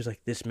 and then he was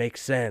like, this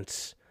makes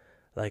sense,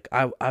 like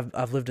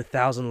I've lived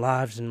 1,000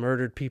 lives and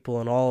murdered people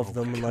and all of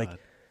them, and like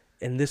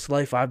in this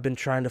life I've been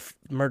trying to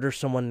murder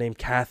someone named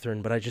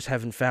Catherine, but I just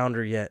haven't found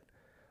her yet.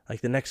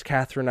 Like the next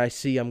Catherine I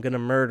see, I'm gonna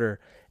murder.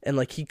 And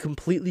like he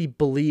completely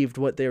believed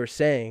what they were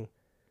saying,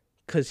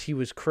 because he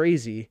was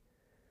crazy.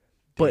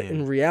 But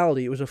in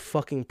reality, it was a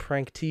fucking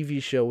prank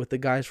TV show with the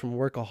guys from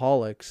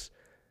Workaholics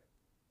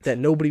that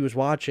nobody was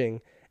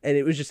watching, and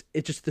it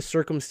just the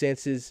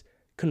circumstances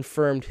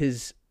confirmed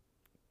his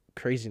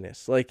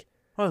craziness. Like,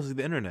 oh, it's like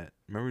the internet.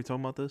 Remember we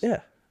talking about this?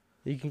 yeah,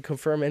 you can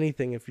confirm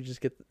anything if you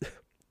just get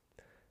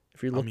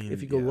if you look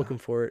if you go looking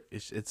for it.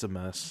 It's a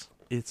mess.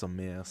 It's a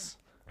mess.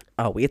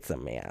 Oh, it's a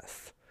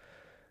mess.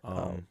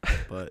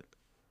 But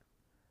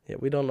yeah,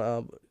 we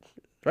don't.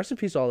 Rest in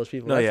peace to all those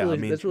people. No, that's yeah, really,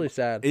 I mean, that's really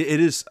sad. it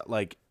is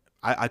like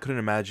I couldn't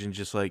imagine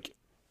just like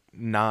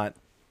not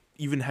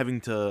even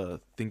having to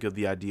think of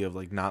the idea of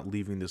like not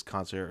leaving this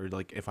concert, or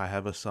like if I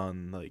have a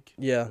son, like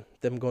yeah,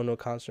 them going to a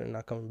concert and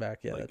not coming back.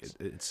 Yeah, like that's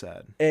it's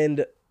sad.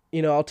 And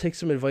I'll take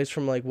some advice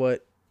from like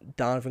what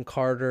Donovan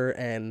Carter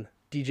and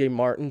DJ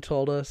Martin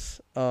told us.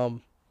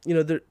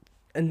 There,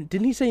 and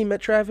didn't he say he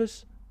met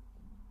Travis?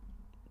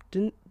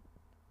 Didn't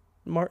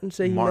Martin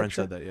say he Martin met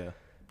said that, yeah.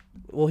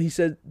 Well,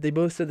 they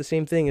both said the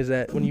same thing, is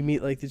that when you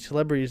meet like these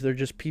celebrities, they're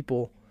just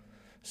people.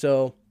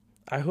 So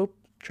I hope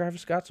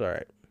Travis Scott's all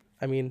right.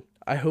 I mean,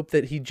 I hope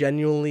that he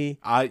genuinely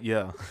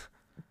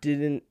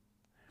didn't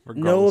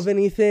know of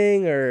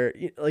anything, or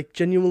like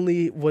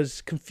genuinely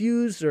was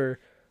confused or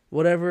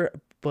whatever.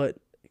 But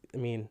I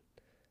mean,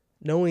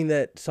 knowing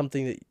that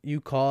something that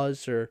you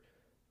caused or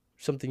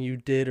something you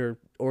did or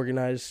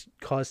organized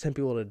caused 10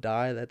 people to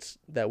die,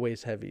 that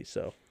weighs heavy.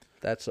 So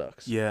that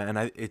sucks. Yeah, and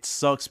it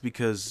sucks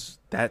because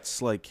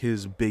that's like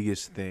his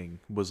biggest thing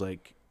was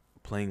like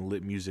playing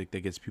lit music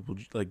that gets people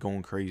like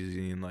going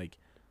crazy, and like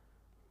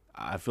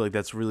I feel like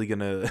that's really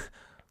gonna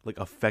like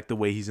affect the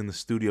way he's in the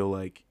studio.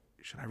 Like,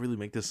 should I really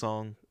make this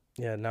song?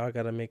 Yeah, now I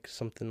gotta make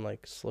something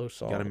like slow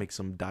song. Gotta make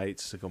some diet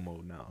sicko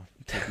mode now.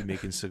 You can't be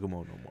making sicko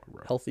mode no more,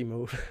 bro. Healthy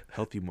mode.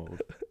 Healthy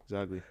mode,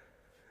 exactly.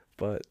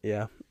 But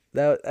yeah,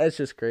 that's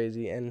just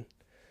crazy, and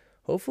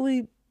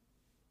hopefully,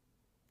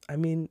 I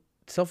mean,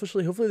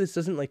 selfishly, hopefully this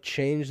doesn't like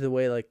change the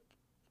way like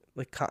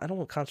I don't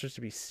want concerts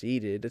to be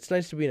seated. It's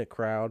nice to be in a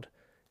crowd.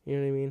 You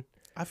know what I mean?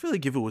 I feel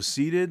like if it was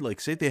seated, like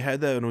say if they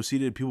had that and it was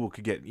seated, people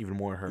could get even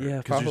more hurt. Yeah,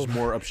 because there's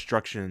more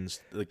obstructions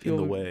like in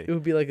the way. It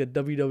would be like a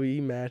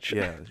WWE match.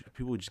 Yeah,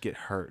 people would just get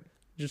hurt.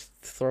 Just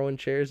throwing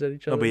chairs at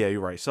each other. No, but yeah, you're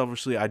right.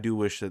 Selfishly, I do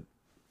wish that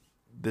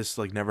this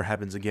like never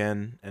happens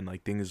again, and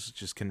like things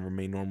just can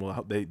remain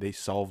normal. They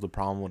solved the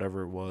problem,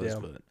 whatever it was. Yeah.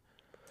 But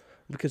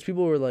because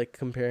people were like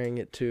comparing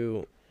it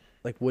to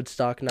like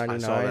Woodstock '99, I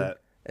saw that,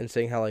 and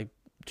saying how like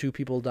 2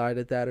 people died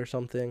at that or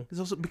something. It's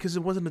also because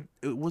it wasn't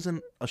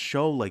a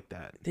show like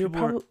that.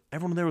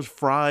 Everyone there was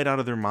fried out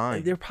of their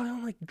mind. They were probably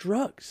on like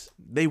drugs.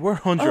 They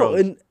were on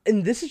drugs.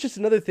 And this is just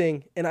another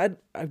thing, and I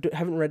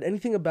haven't read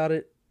anything about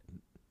it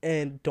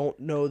and don't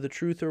know the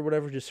truth or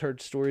whatever, just heard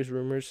stories,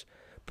 rumors.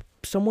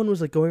 Someone was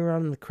like going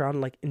around in the crowd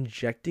and like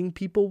injecting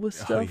people with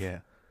stuff. Oh yeah.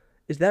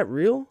 Is that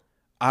real?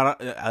 I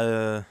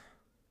don't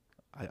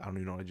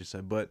even know what I just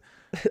said, but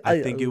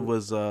I think it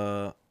was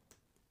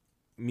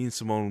me and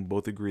Simone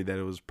both agreed that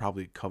it was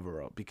probably a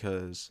cover up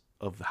because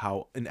of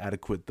how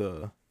inadequate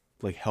the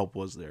like help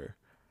was there.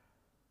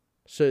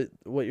 So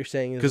what you're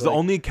saying is Because like, the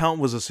only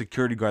account was a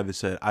security guard that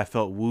said, I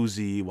felt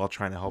woozy while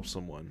trying to help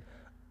someone.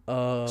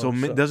 So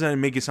doesn't it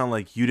make it sound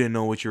like you didn't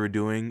know what you were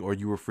doing or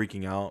you were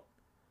freaking out?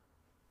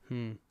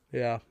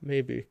 Yeah,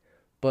 maybe.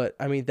 But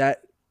I mean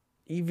that,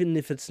 even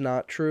if it's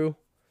not true,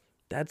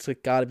 that's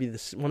like got to be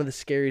one of the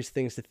scariest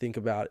things to think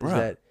about is Bruh,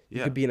 that you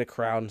yeah. could be in a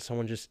crowd and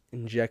someone just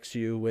injects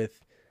you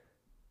with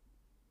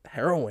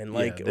heroin,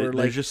 like Yeah, or there's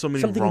like just so many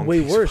something wrong way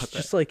things worse, about that.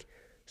 just like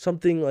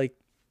something like.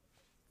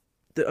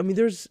 I mean,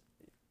 there's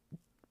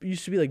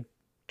used to be like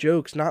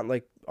jokes, not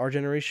like our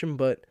generation,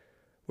 but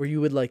where you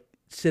would like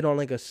sit on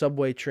like a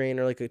subway train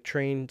or like a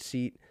train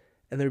seat,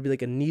 and there would be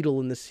like a needle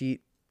in the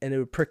seat, and it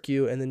would prick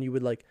you, and then you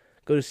would like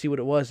go to see what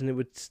it was, and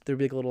there'd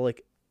be like a little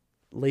like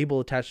label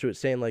attached to it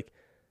saying like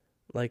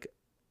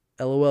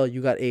LOL,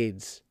 you got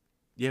AIDS.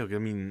 Yeah, I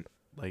mean,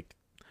 like,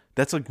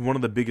 that's like one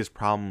of the biggest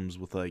problems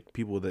with like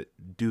people that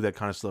do that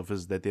kind of stuff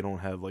is that they don't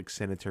have like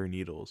sanitary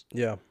needles,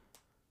 Yeah,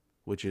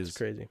 which it's is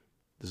crazy.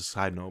 this is a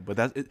side note. But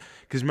that's it.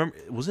 Because remember,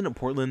 wasn't it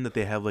Portland that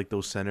they have like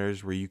those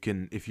centers where you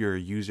can, if you're a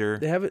user.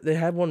 They have it. They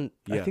had one.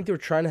 I Yeah. think they were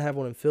trying to have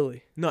one in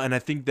Philly. No, and I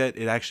think that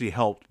it actually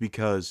helped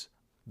because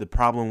the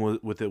problem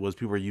with it was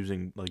people were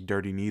using like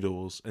dirty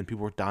needles and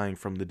people were dying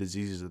from the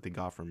diseases that they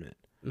got from it.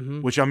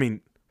 Mm-hmm. Which, I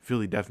mean,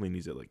 Philly definitely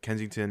needs it. Like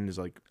Kensington is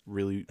like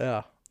really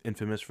Yeah.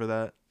 infamous for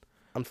that.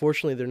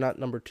 Unfortunately, they're not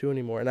number 2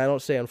 anymore. And I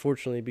don't say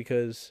unfortunately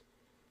because,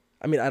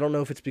 I mean, I don't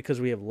know if it's because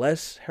we have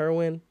less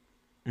heroin,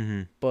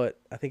 Mm-hmm. but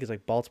I think it's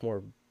like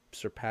Baltimore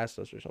surpassed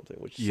us or something,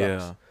 which sucks.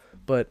 Yeah.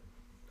 But,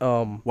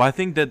 Well, I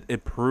think that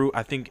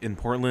I think in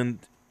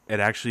Portland, it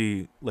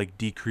actually like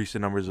decreased the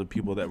numbers of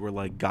people that were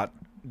like got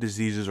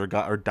diseases or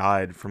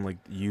died from like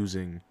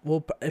using.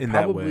 well, it In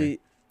that probably, way.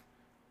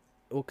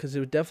 well, because it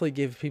would definitely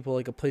give people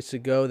like a place to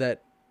go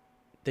that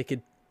they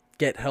could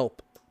get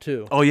help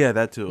too. Oh yeah,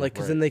 that too. Like,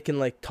 because right. then they can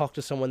like talk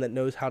to someone that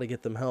knows how to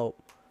get them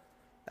help.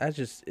 It's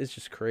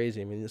just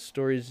crazy. I mean, the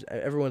stories,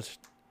 everyone's,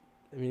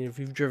 I mean, if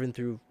you've driven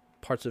through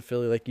parts of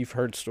Philly, like you've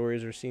heard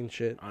stories or seen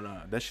shit. I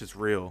know that shit's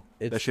real.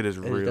 It's, That shit is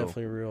It's real.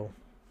 definitely real.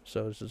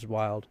 So it's just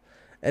wild.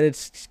 And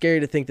it's scary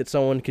to think that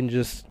someone can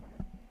just,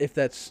 if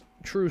that's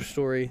true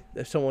story,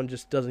 if someone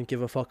just doesn't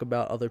give a fuck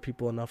about other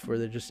people enough where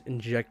they're just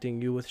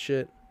injecting you with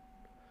shit.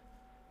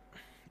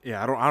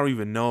 Yeah, I don't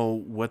even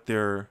know what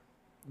their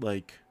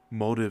like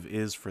motive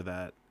is for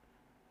that.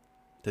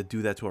 To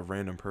do that to a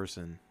random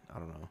person, I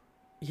don't know.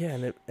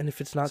 Yeah, and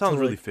if it's not Sounds to,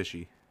 really like,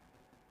 fishy.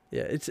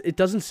 yeah, it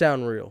doesn't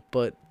sound real,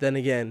 but then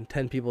again,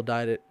 10 people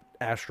died at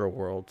Astro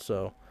World,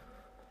 so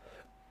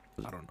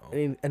I don't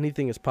know.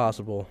 anything is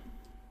possible.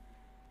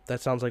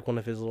 That sounds like one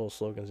of his little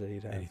slogans that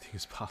he'd have. Anything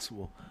is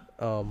possible.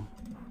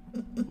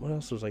 What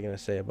else was I gonna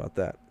say about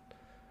that?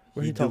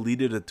 Where He talk-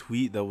 deleted a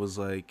tweet that was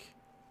like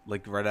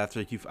right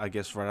after I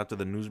guess right after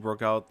the news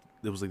broke out.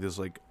 There was like this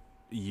like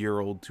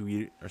year-old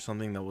tweet or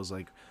something that was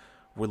like,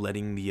 we're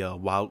letting the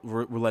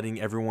we're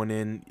letting everyone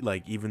in,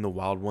 like even the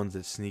wild ones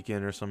that sneak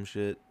in or some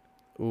shit.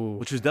 Ooh.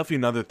 Which is definitely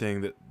another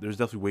thing that there's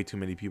definitely way too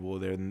many people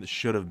there than there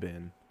should have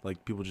been.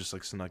 Like people just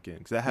like snuck in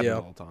because that happens Yeah.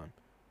 all the time.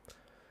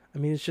 I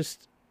mean, it's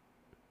just,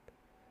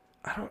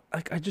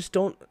 I just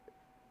don't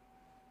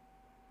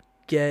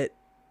get,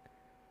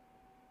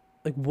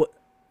 like, what,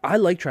 I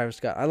like Travis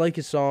Scott. I like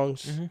his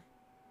songs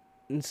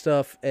and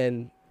stuff,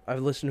 and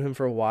I've listened to him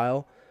for a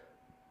while,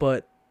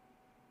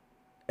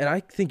 and I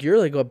think you're,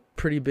 like, a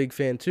pretty big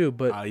fan, too,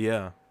 but,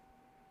 Yeah.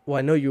 well,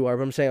 I know you are,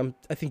 but I'm saying,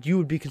 I think you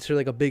would be considered,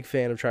 like, a big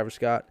fan of Travis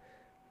Scott,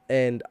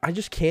 and I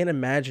just can't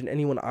imagine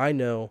anyone I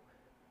know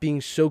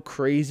being so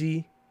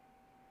crazy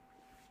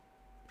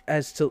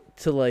as to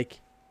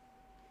like,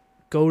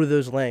 go to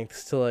those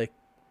lengths to, like,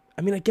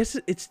 I mean, I guess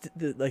it's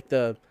like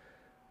the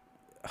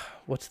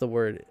what's the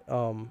word?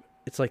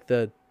 It's like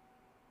the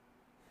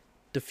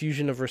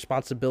diffusion of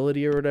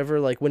responsibility or whatever.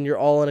 Like when you're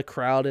all in a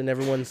crowd and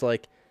everyone's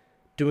like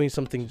doing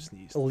something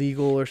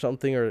illegal or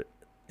something, or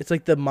it's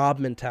like the mob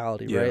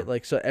mentality, Yeah. right?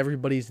 Like so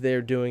everybody's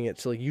there doing it,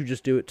 so like you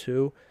just do it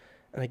too.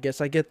 And I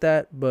guess I get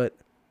that, but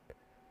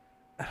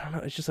I don't know.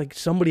 It's just like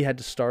somebody had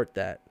to start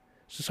that.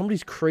 So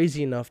somebody's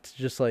crazy enough to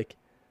just like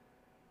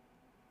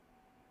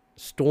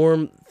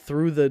storm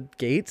through the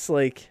gates.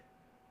 Like,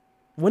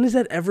 when has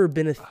that ever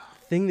been a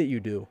thing that you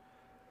do?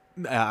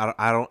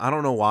 I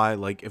don't know why.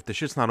 Like if the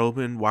shit's not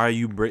open, why are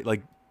you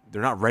like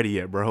they're not ready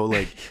yet, bro?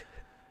 Like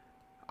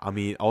I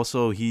mean,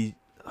 also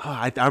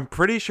I'm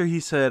pretty sure he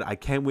said I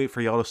can't wait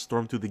for y'all to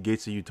storm through the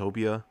gates of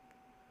Utopia.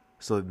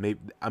 So maybe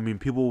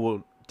people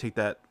will take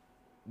that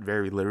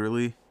very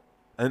literally,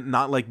 and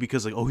not like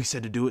because like he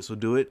said to do it, so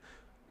do it,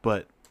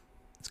 but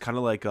it's kind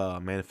of like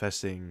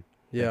manifesting.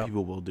 Yeah, that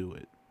people will do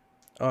it.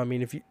 I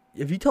mean, if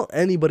you tell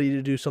anybody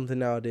to do something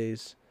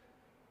nowadays,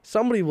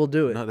 somebody will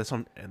do it. No, that's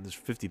on, and there's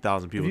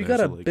 50,000 people. If you there,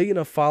 got so, a like, big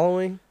enough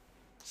following,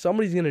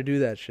 somebody's gonna do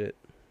that shit.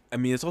 I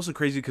mean, it's also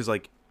crazy because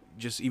like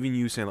just even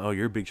you saying, "Oh,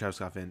 you're a big Travis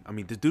Scott fan." I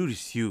mean, the dude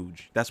is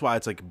huge. That's why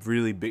it's like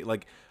really big.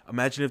 Like,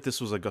 imagine if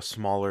this was like a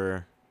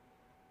smaller.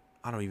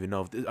 I don't even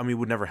know if it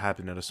would never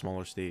happen at a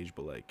smaller stage,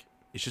 but like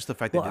it's just the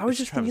fact Well, that I was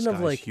this just Travis thinking of,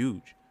 Scott is like,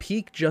 huge.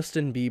 Peak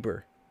Justin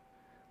Bieber,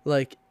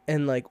 like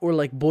and like, or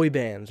like boy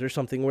bands or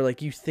something, where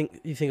like you think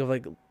of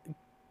like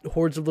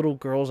hordes of little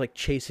girls like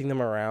chasing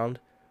them around,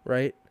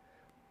 right?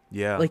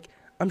 Yeah. Like,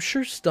 I'm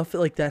sure stuff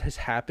like that has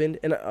happened,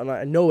 and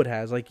I know it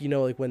has. Like, you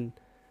know, like when,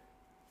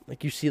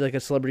 like you see like a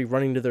celebrity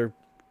running to their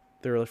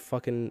like,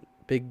 fucking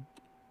big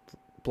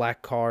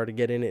black car to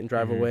get in it and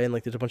drive away, and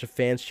like there's a bunch of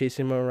fans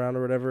chasing them around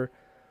or whatever.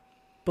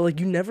 But like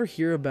you never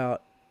hear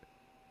about.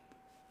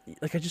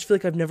 Like, I just feel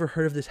like I've never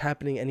heard of this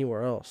happening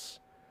anywhere else.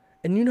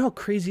 And you know how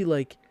crazy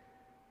like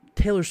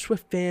Taylor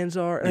Swift fans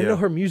are, and I know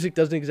her music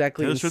doesn't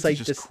exactly Taylor Swift incite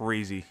is just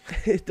crazy.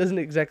 It doesn't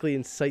exactly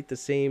incite the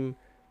same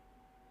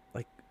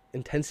like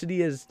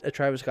intensity as a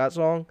Travis Scott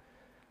song.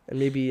 And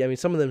maybe, I mean,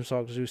 some of them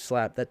songs do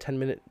slap. That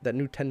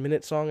new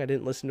 10-minute song, I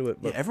didn't listen to it.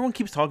 But yeah, everyone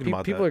keeps talking about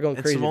that. People are going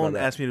crazy Simone about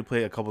that. asked me to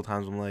play it a couple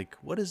times. I'm like,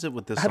 what is it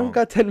with this song? I don't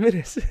got 10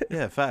 minutes.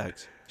 Yeah,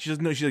 facts. She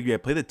doesn't know. She's like, yeah,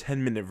 play the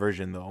 10-minute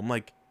version, though. I'm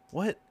like,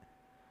 what?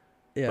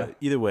 Yeah. But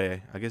either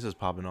way, I guess it's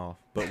popping off.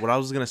 But what I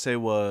was going to say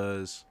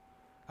was,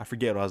 I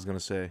forget what I was going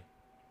to say.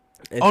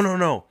 Oh,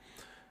 no.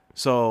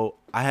 So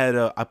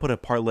I put a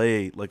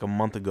parlay like a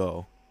month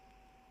ago,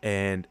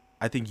 and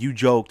I think you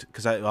joked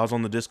because I was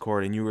on the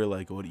Discord and you were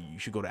like, "Oh, you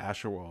should go to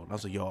Astroworld." And I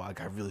was like, "Yo, like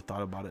I really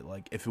thought about it.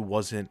 Like if it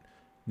wasn't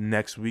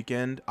next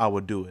weekend, I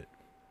would do it."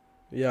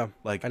 Yeah.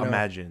 Like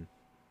imagine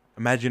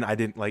I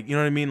didn't like, you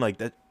know what I mean? Like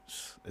that,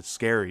 it's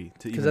scary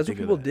to even. Because that's what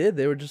people did.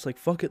 They were just like,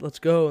 "Fuck it, let's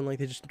go," and like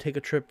they just take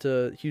a trip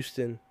to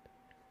Houston.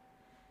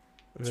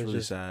 It's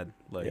really sad.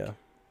 Like, yeah.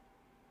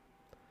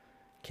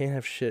 Can't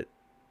have shit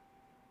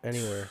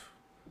anywhere.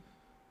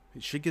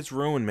 Shit gets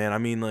ruined, man. I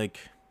mean,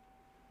 like,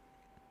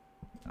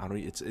 I don't.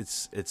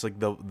 It's like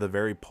the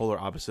very polar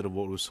opposite of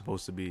what it was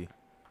supposed to be.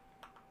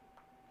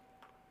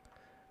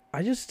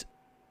 I'm just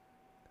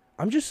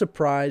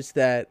surprised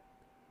that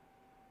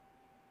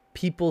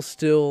people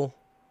still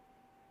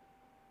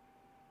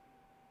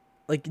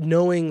like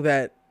knowing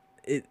that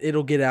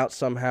it'll get out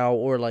somehow,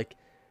 or like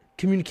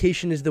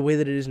communication is the way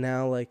that it is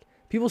now. Like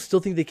people still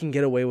think they can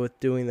get away with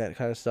doing that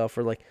kind of stuff,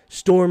 or like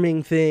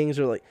storming things,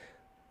 or like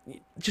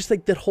just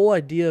like that whole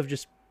idea of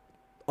just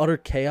utter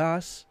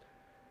chaos.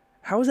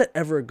 How is that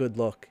ever a good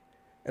look?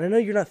 And I know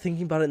you're not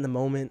thinking about it in the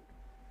moment.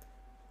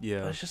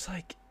 Yeah. But it's just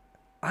like,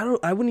 I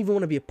wouldn't even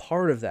want to be a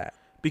part of that.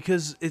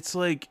 Because it's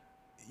like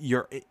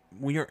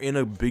when you're in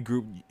a big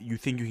group, you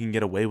think you can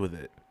get away with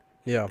it.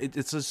 Yeah.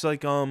 It's just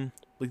like the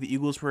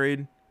Eagles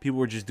parade. People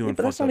were just doing. Yeah,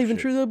 but that's not even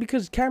shit. true though,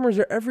 because cameras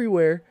are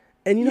everywhere,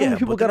 and you know how many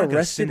people got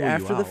arrested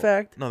after the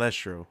fact. No, that's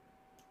true.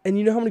 And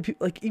you know how many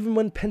people, like even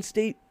when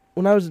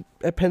I was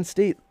at Penn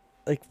State,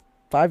 like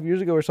 5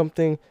 years ago or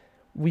something,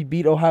 we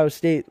beat Ohio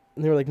State,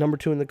 and they were like number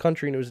 2 in the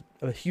country, and it was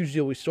a huge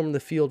deal. We stormed the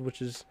field,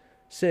 which is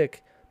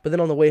sick. But then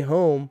on the way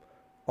home,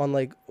 on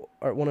like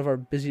one of our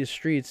busiest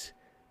streets,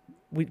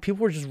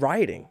 people were just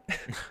rioting,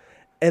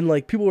 and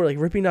like people were like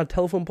ripping down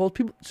telephone poles.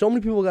 So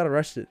many people got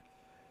arrested,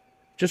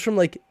 just from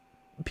like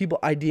people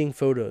IDing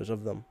photos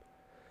of them.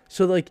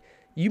 So like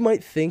you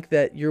might think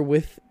that you're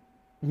with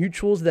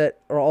mutuals that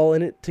are all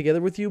in it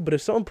together with you, but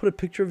if someone put a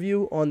picture of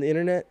you on the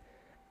internet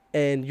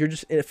and you're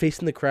just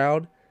facing the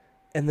crowd,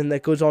 and then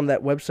that goes on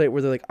that website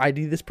where they're like,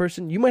 ID this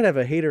person, you might have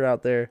a hater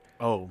out there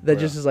that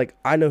just is like,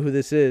 I know who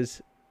this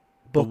is.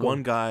 But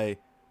one guy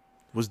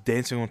was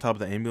dancing on top of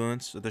the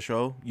ambulance at the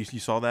show. You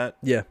saw that?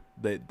 Yeah.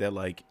 That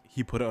like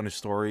he put it on his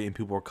story and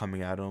people were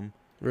coming at him.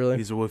 Really?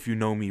 He's like, well, if you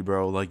know me,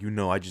 bro, like, you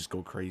know, I just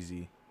go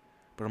crazy.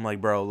 But I'm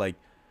like, bro, like,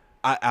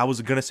 I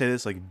was gonna say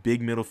this, like,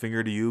 big middle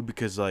finger to you,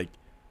 because like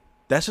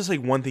that's just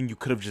like one thing you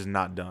could have just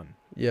not done.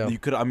 Yeah. You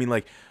could. I mean,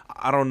 like,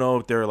 I don't know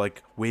if they're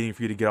like waiting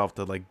for you to get off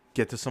to like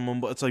get to someone,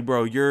 but it's like,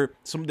 bro,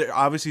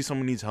 obviously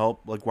someone needs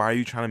help. Like, why are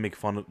you trying to make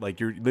fun of? Like,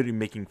 you're literally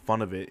making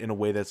fun of it in a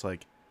way that's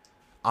like,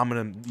 I'm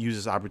gonna use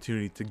this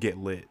opportunity to get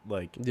lit.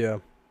 Like, yeah,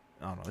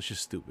 I don't know. It's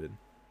just stupid.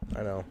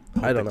 I know.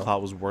 I don't know. The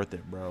clout was worth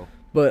it, bro.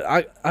 But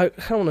I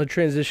kind of want to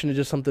transition to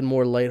just something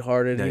more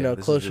lighthearted,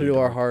 closer really to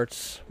our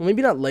hearts. Well,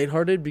 maybe not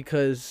lighthearted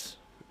because,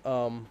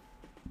 I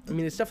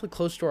mean, it's definitely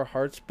close to our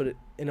hearts, but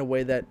in a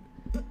way that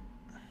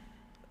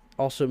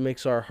also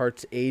makes our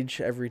hearts age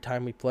every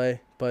time we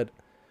play. But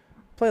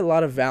play a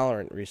lot of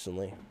Valorant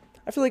recently.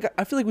 I feel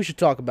like we should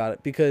talk about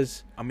it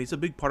because I mean, it's a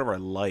big part of our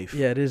life.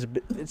 Yeah, it is.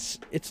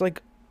 It's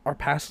like our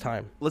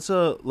pastime. Let's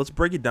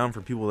break it down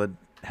for people that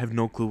have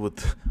no clue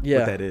what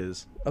that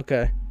is.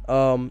 Okay.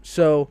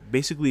 So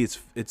basically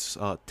it's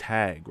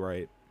tag,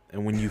 right?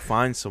 And when you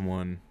find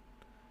someone,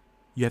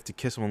 you have to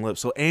kiss them on the lips.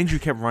 So Andrew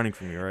kept running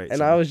from me, right? And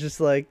so, I was just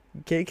like,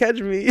 "Can't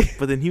catch me."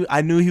 But then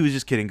I knew he was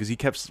just kidding because he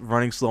kept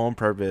running slow on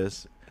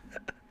purpose.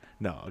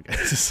 No, okay.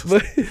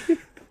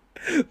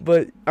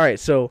 But all right,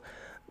 so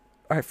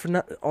for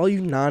all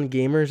you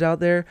non-gamers out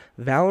there,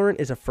 Valorant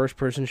is a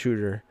first-person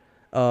shooter.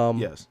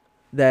 Yes.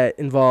 That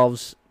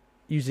involves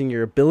using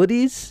your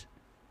abilities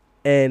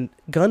and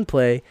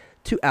gunplay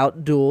to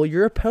outduel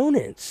your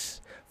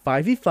opponents.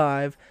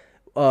 5v5,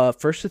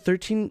 first to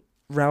 13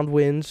 round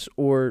wins,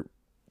 or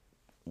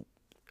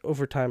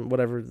overtime,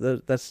 whatever.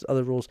 That's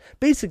other rules.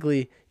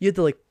 Basically, you have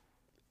to like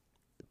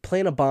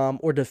plant a bomb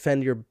or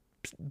defend your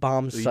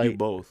bomb site. You do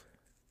both.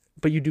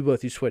 But you do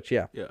both. You switch,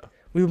 yeah. Yeah.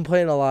 We've been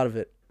playing a lot of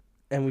it.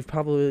 and we've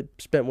probably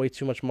spent way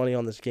too much money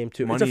on this game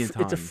too. Money it's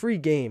and it's a time. free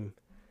game,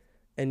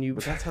 and you.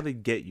 But that's how they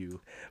get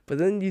you. But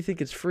then you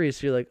think it's free,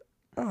 so you're like,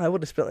 oh, I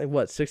would have spent like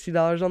what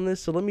 $60 on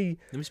this. So let me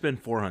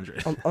spend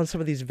 $400 on some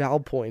of these Val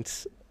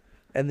points,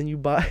 and then you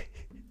buy.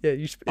 Yeah,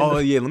 you.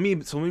 Yeah. Let me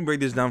break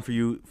this down for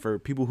you for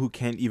people who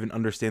can't even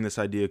understand this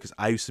idea because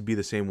I used to be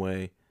the same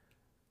way.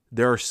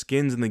 There are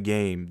skins in the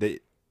game that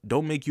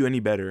don't make you any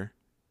better.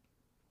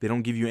 They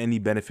don't give you any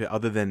benefit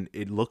other than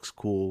it looks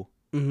cool.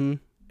 Mm-hmm.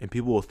 And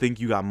people will think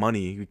you got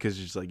money because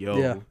it's just like, yo.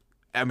 Yeah.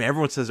 I mean,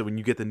 everyone says it when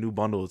you get the new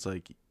bundle. It's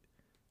like,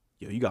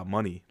 yo, you got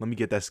money. Let me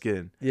get that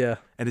skin. Yeah.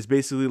 And it's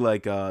basically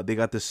like they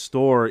got this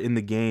store in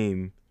the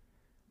game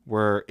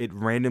where it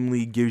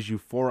randomly gives you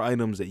 4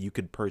 items that you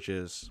could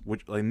purchase.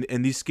 And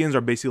these skins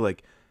are basically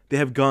like, they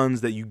have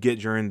guns that you get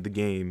during the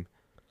game.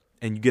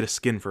 And you get a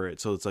skin for it,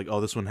 so it's like,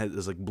 oh, this one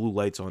has like blue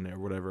lights on it or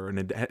whatever, and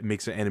it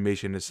makes an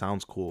animation. It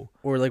sounds cool.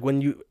 Or like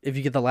if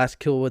you get the last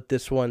kill with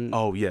this one,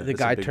 Oh yeah, the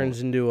guy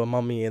turns into a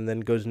mummy and then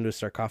goes into a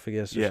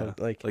sarcophagus. Or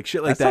something. Like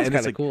shit like that. Sounds And kind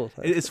of like, cool.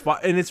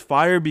 It's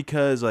fire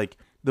because like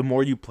the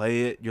more you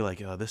play it, you're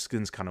like, oh, this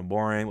skin's kind of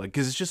boring. Like,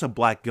 because it's just a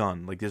black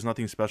gun. Like, there's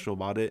nothing special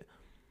about it.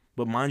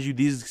 But mind you,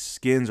 these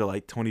skins are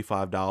like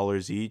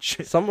 $25 each.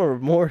 Some are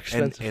more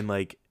expensive. And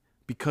like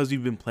because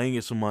you've been playing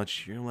it so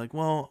much, you're like,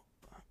 well.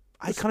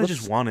 I kind of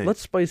just want it.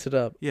 Let's spice it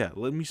up. Yeah,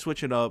 let me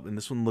switch it up, and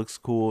this one looks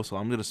cool, so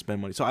I'm gonna spend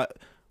money. So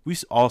we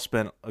all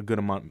spent a good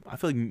amount. I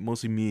feel like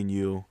mostly me and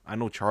you. I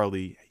know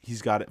Charlie,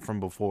 he's got it from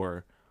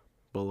before,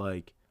 but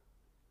like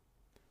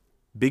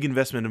big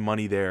investment of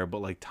money there.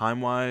 But like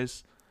time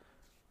wise,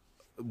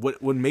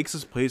 what makes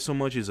us play so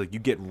much is like you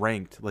get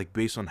ranked like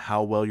based on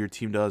how well your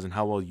team does and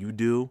how well you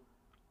do,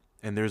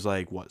 and there's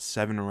like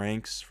 7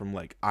 ranks from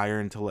like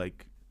iron to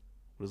like.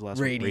 Was the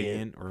last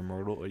Radiant or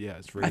Immortal? Or, yeah,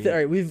 it's Radiant. All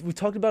right, we've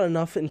talked about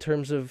enough in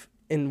terms of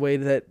in way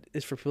that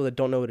is for people that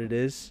don't know what it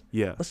is.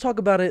 Yeah. Let's talk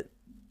about it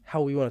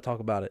how we want to talk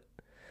about it.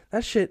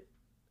 That shit,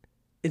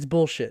 it's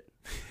bullshit.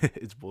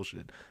 It's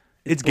bullshit.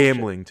 It's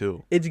gambling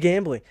too. It's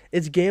gambling.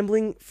 It's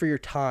gambling for your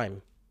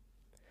time.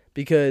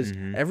 Because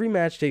every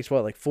match takes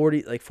like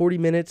 40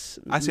 minutes.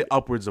 I say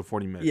upwards of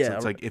 40 minutes. Yeah,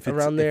 it's like if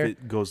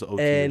it goes to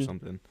OT or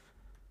something.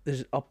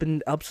 There's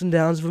ups and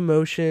downs of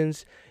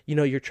emotions. You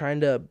know, you're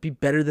trying to be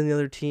better than the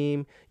other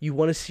team. You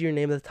want to see your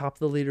name at the top of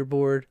the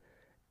leaderboard.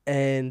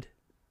 And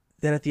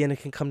then at the end, it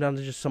can come down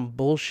to just some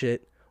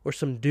bullshit or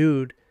some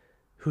dude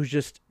who's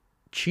just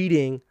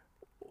cheating,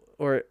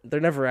 or they're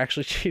never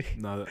actually cheating.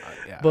 No,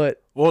 yeah.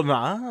 But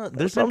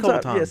there's been a couple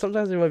times. Yeah,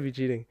 sometimes they might be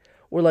cheating.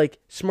 Or like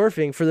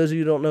smurfing. For those of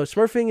you who don't know,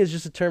 smurfing is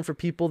just a term for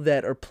people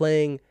that are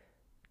playing.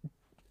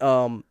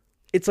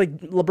 It's like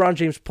LeBron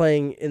James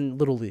playing in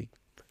Little League.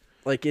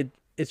 Like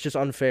it's just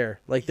unfair.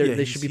 Like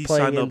they should be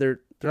playing in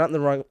they're not in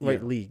the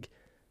right league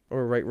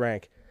or right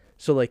rank.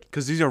 So like,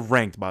 because these are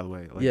ranked, by the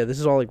way. Like, yeah, this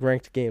is all like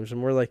ranked games,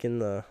 and we're like in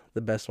the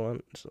best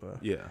one. So,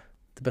 yeah,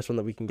 the best one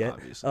that we can get.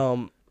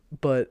 Obviously.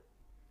 But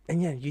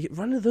you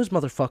run into those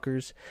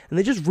motherfuckers, and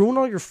they just ruin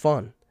all your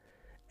fun.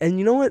 And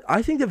you know what?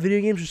 I think that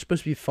video games are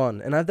supposed to be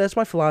fun, and that's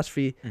my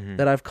philosophy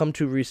that I've come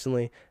to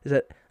recently. Is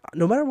that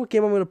no matter what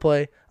game I'm going to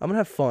play, I'm going to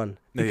have fun.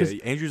 Because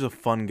Andrew's a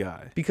fun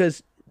guy.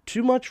 Because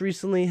too much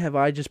recently have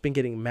I just been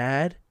getting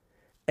mad,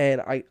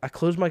 and I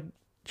close my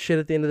shit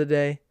at the end of the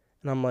day,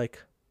 and I'm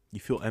like,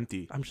 you feel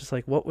empty. I'm just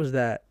like, what was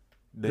that?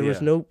 There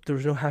was no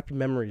happy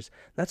memories.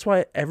 That's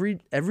why every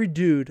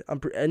dude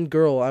and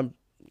girl,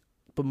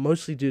 but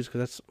mostly dudes,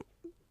 because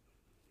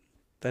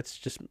that's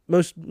just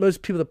most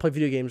people that play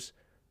video games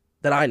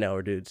that I know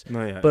are dudes.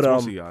 No, yeah, but it's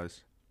mostly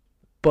guys.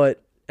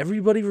 But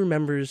everybody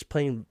remembers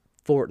playing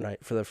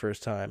Fortnite for the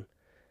first time,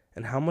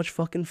 and how much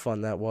fucking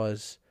fun that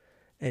was.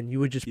 And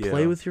you would just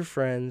play with your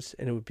friends,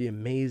 and it would be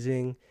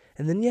amazing.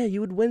 And then you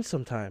would win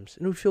sometimes,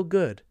 and it would feel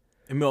good.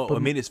 It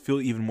made it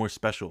feel even more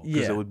special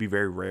because it would be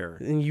very rare.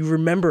 And you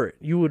remember it.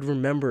 You would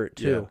remember it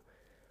too. Yeah.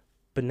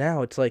 But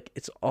now it's like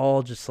it's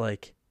all just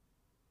like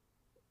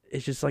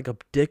it's just like a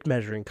dick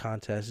measuring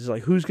contest. It's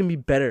like who's gonna be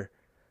better,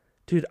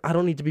 dude. I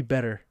don't need to be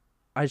better.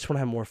 I just want to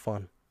have more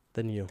fun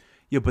than you.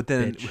 Yeah, but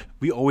then bitch.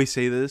 We always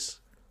say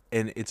this,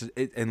 and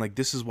and like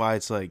this is why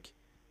it's like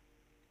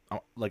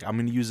I'm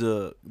gonna use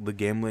the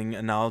gambling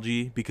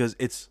analogy because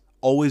it's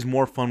always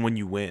more fun when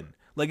you win.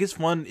 Like, it's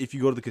fun if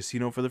you go to the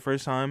casino for the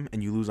first time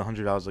and you lose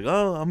 $100. Like,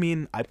 oh, I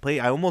mean, I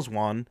almost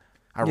won.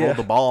 I rolled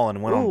the ball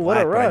and went on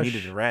black, but I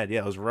needed a red.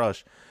 Yeah, it was a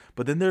rush.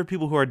 But then there are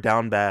people who are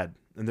down bad,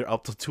 and they're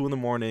up till 2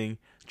 a.m.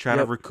 trying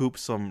to recoup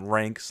some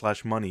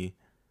rank/money.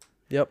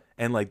 Yep.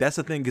 And, like, that's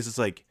the thing, because it's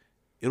like,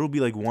 it'll be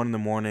like 1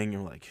 a.m. and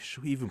you're like,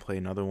 should we even play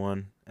another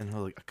one? And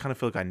I'm like, I kind of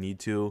feel like I need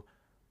to,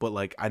 but,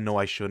 like, I know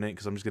I shouldn't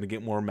because I'm just going to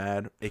get more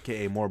mad,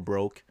 a.k.a. more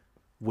broke,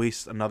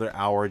 waste another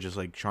hour just,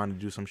 like, trying to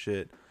do some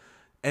shit.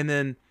 And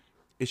then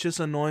it's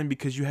just annoying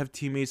because you have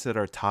teammates that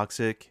are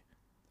toxic.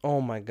 Oh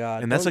my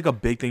god. And that's like a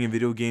big thing in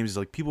video games. Is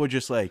like people are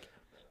just like,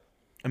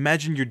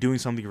 imagine you're doing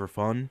something for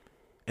fun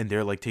and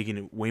they're like taking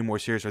it way more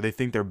serious, or they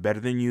think they're better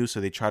than you, so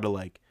they try to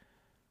like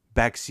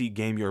backseat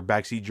game you or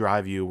backseat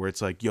drive you, where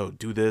it's like, yo,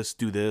 do this.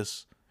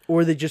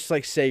 Or they just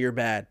like say you're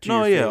bad to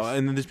No, your yeah, face.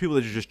 and then there's people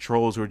that are just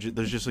trolls who are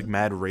there's just like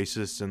mad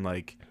racists and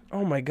like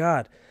Oh my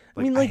god.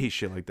 I mean, I hate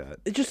shit like that.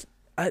 It just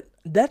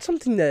that's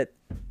something that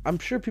I'm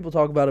sure people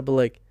talk about it, but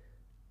like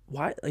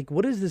why, like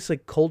what is this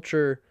like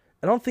culture?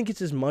 I don't think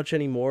it's as much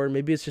anymore.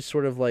 Maybe it's just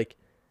sort of like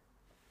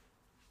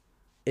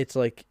it's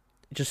like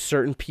just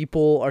certain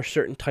people are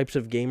certain types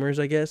of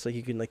gamers, I guess. Like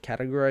you can like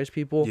categorize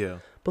people. Yeah.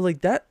 But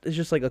like that is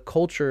just like a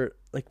culture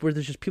like where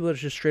there's just people that are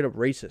just straight up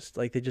racist.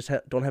 Like they just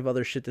don't have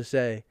other shit to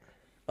say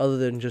other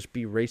than just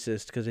be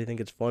racist because they think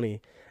it's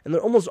funny. And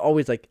they're almost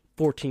always like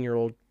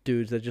 14-year-old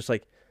dudes that just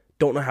like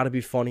don't know how to be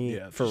funny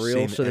for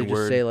real, so they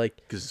just say like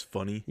because it's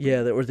funny.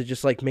 Yeah, or they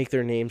just like make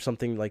their name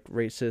something like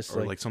racist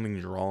or like something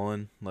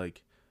drawing.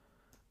 Like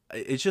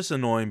it's just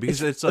annoying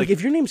because it's like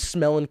if your name's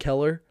Smellin'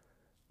 Keller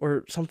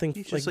or something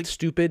like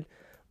stupid,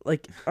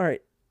 like all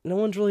right, no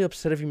one's really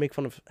upset if you make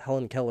fun of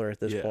Helen Keller at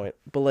this point.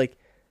 But like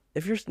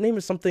if your name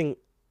is something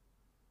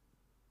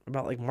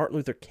about like Martin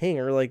Luther King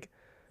or like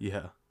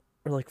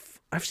or like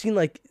I've seen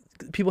like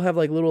people have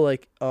like little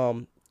like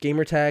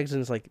gamer tags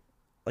and it's like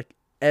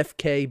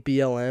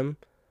FKBLM,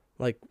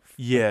 like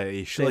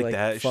shit like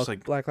that. It's fuck just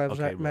like Black Lives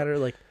Matter.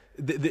 Like,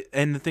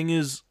 and the thing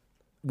is,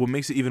 what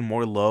makes it even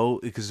more low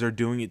is because they're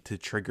doing it to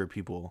trigger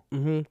people.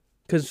 Mm-hmm.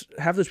 Because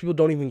half those people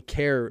don't even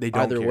care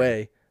either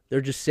way. They're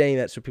just saying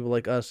that so people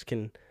like us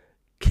can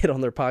get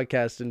on their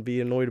podcast and be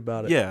annoyed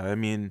about it. Yeah, I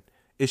mean,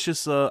 it's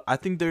just I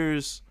think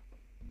there's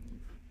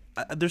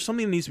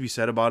something that needs to be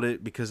said about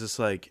it because it's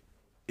like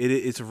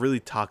it's a really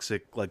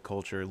toxic like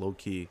culture, low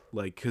key,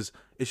 like because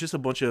it's just a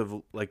bunch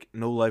of like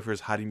no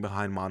lifers hiding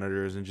behind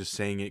monitors and just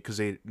saying it because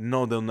they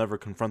know they'll never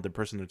confront the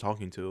person they're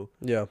talking to.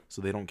 Yeah.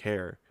 So they don't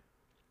care.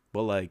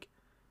 But like,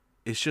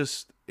 it's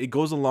just it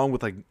goes along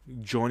with like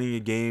joining a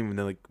game and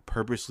then like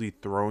purposely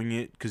throwing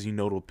it because you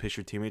know it'll piss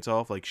your teammates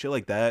off. Like shit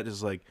like that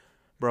is like,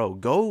 bro,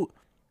 go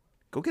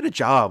get a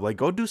job. Like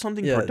go do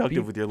something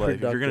productive with your life.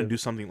 If you're gonna do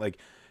something like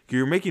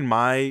you're making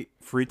my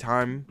free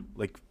time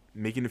like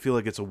making it feel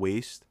like it's a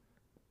waste.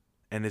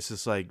 And it's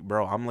just like,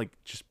 bro, I'm like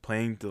just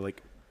playing to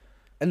like.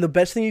 And the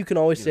best thing you can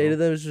always say to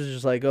them is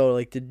just like, oh,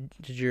 like did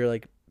your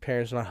like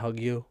parents not hug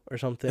you or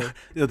something?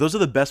 Yeah, those are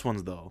the best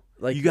ones though.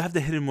 Like you have to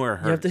hit them where it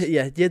hurts. You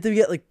have to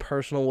get like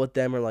personal with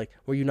them or like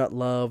were you not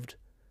loved?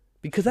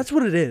 Because that's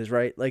what it is,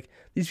 right? Like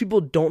these people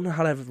don't know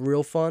how to have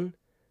real fun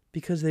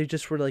because they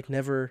just were like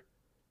never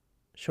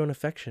shown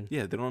affection.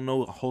 Yeah, they don't know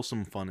what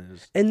wholesome fun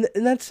is. And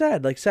that's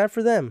sad. Like sad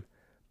for them.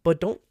 But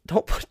don't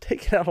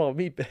take it out on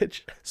me,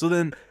 bitch. So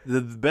then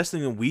the best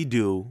thing that we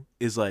do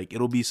is like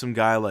it'll be some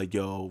guy like,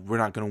 yo, we're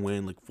not gonna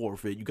win, like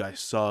forfeit, you guys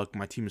suck,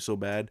 my team is so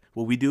bad.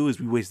 What we do is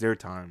we waste their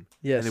time.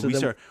 Yeah. And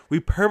then we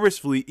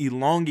purposefully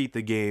elongate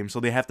the game so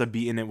they have to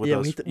be in it with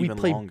us even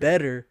longer. We play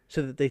better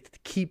so that they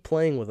keep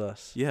playing with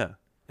us. Yeah.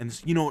 And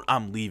you know what?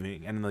 I'm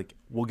leaving. And like,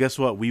 well, guess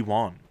what? We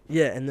won.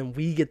 Yeah, and then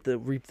we get to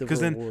reap the rewards. Because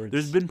then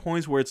there's been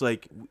points where it's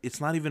like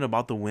it's not even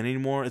about the win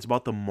anymore. It's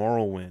about the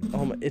moral win.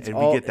 Oh my!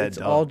 It's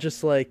all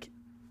just like,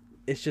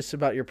 it's just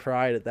about your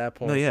pride at that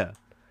point. No, yeah.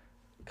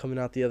 Coming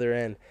out the other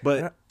end.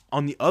 But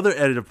on the other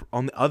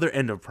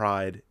end of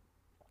pride,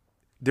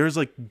 there's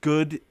like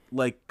good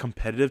like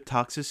competitive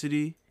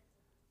toxicity,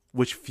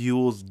 which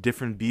fuels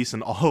different beasts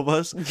in all of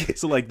us.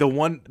 So like the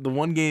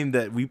one game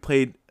that we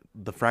played,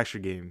 the Fracture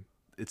game,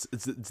 it's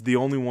the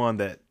only one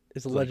that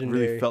is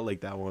legendary. Really felt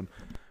like that one.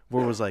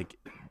 Where it was like,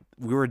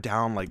 we were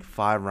down like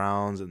 5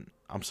 rounds, and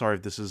I'm sorry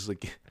if this is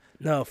like,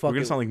 no, fuck. We're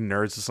gonna sound like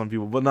nerds to some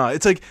people, but no,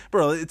 it's like,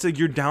 bro, it's like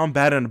you're down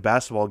bad in a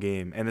basketball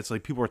game, and it's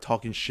like people are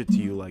talking shit to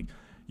you, like,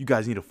 you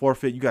guys need to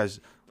forfeit, you guys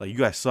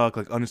suck,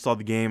 like uninstall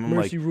the game. I'm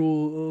Mercy like,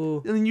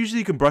 rule. And then usually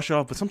you can brush it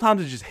off, but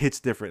sometimes it just hits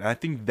different. And I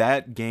think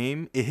that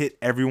game it hit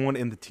everyone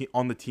in the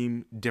on the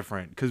team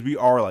different because we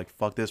are like,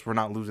 fuck this, we're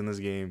not losing this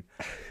game,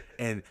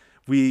 and.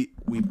 We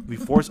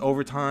forced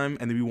overtime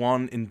and then we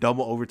won in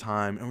double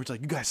overtime and we're just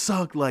like, you guys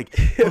suck, like,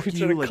 fuck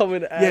you, like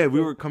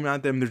we were coming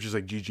at them, they're just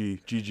like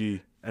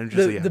GG and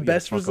just the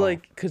best was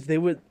like because they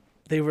were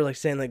like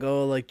saying like,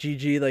 oh, like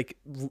GG, like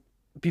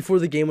before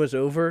the game was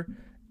over,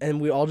 and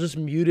we all just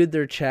muted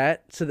their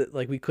chat so that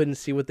like we couldn't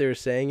see what they were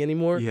saying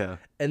anymore. Yeah.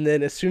 And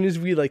then as soon as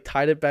we like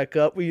tied it back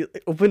up, we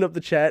opened up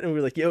the chat and we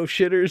were like, yo,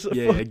 shitters.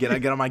 Yeah,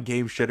 get on my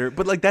game, shitter.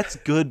 But like that's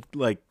good,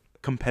 like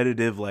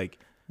competitive, like.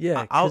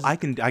 Yeah, I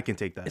can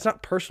take that. It's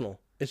not personal.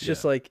 It's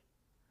just like,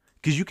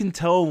 because you can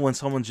tell when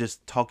someone's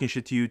just talking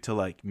shit to you to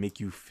like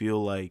make you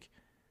feel like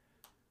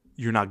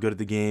you're not good at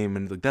the game,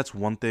 and like that's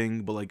one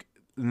thing. But like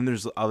then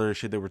there's other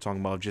shit that we're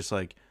talking about, just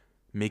like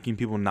making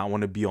people not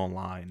want to be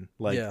online.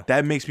 Like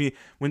that makes me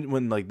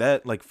when like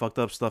that like fucked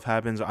up stuff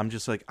happens, I'm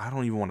just like I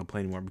don't even want to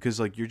play anymore because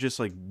like you're just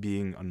like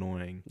being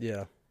annoying.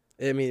 Yeah,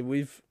 I mean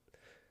we've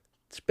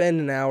spent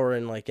an hour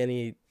in like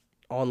any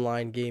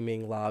online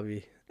gaming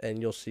lobby. And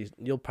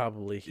you'll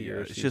probably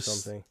hear or see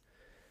something.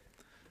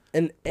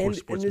 And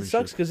it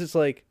sucks because it's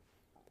like,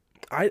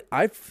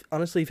 I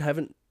honestly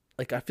haven't,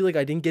 like, I feel like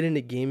I didn't get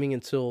into gaming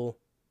until,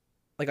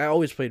 like, I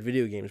always played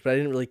video games, but I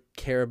didn't really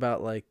care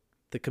about, like,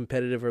 the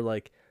competitive or,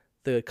 like,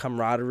 the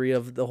camaraderie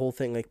of the whole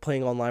thing, like,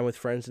 playing online with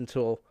friends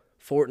until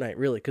Fortnite,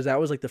 really, because that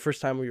was like the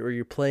first time where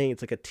you're playing.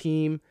 It's like a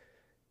team,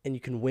 and you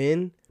can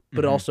win,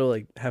 but also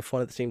like have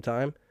fun at the same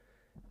time.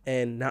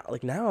 And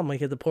now I'm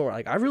like at the point where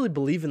like I really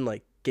believe in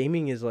like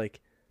gaming is like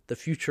the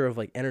future of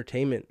like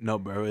entertainment. No,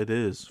 bro, it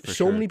is. For So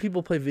sure. many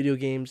people play video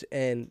games,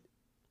 and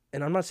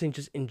I'm not saying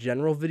just in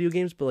general video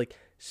games, but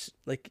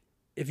like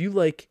if you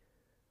like,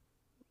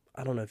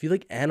 I don't know, if you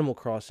like Animal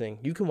Crossing,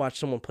 you can watch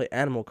someone play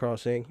Animal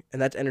Crossing,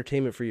 and that's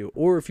entertainment for you.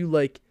 Or if you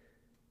like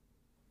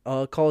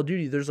Call of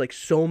Duty, there's like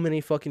so many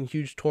fucking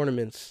huge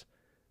tournaments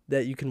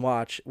that you can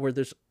watch where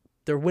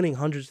they're winning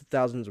hundreds of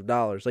thousands of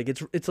dollars. Like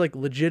it's like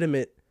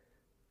legitimate,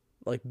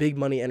 like big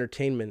money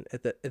entertainment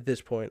at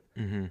this point.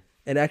 Mm-hmm.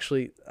 And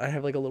actually, I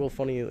have like a little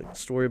funny like,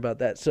 story about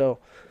that. So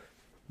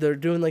they're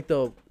doing like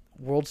the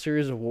World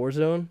Series of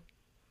Warzone,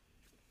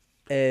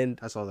 and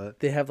I saw that.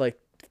 they have like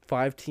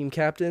 5 team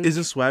captains. Is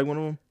this Swag one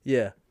of them?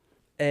 Yeah,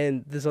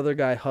 and this other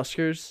guy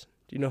Huskers.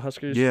 Do you know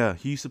Huskers? Yeah,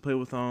 he used to play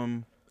with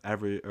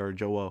Average or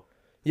Joel.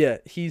 Yeah,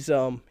 he's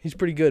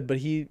pretty good, but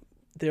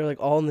they're like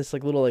all in this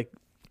like little like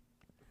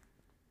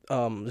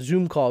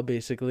Zoom call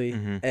basically,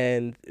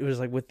 and it was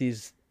like with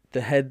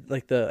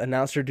the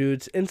announcer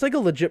dudes, and it's like a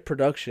legit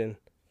production.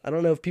 I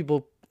don't know if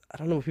people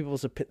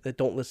that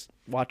don't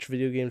watch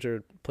video games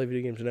or play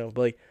video games know,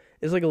 but like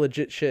it's like a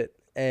legit shit,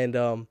 and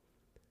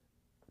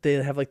they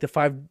have like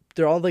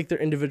they're all like their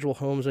individual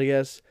homes, I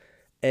guess,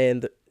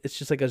 and it's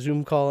just like a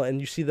Zoom call, and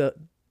you see they're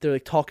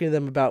like talking to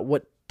them about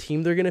what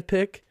team they're gonna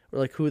pick or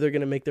like who they're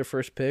gonna make their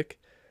first pick,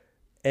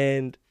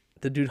 and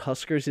the dude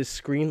Huskers, his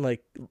screen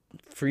like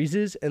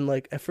freezes, and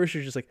like at first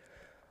you're just like,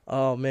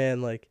 oh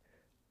man, like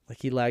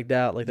he lagged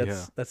out, like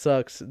that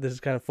sucks. This is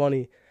kind of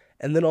funny,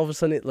 and then all of a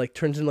sudden it like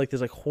turns into like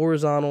this like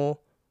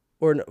horizontal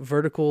or a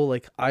vertical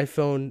like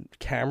iPhone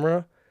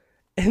camera,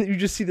 and you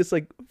just see this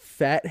like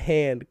fat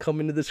hand come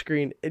into the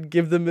screen and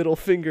give the middle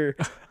finger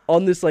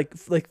on this like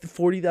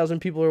 40,000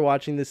 people are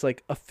watching this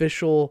like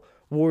official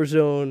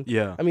Warzone.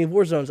 Yeah, I mean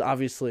Warzone's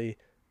obviously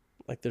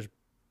like there's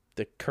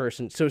the curse,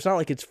 and so it's not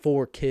like it's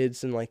for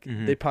kids, and like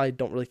they probably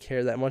don't really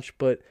care that much,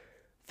 but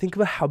think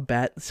about how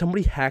bad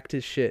somebody hacked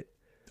his shit.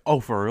 Oh,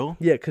 for real?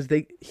 Yeah, because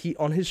he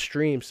on his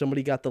stream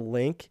somebody got the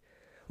link,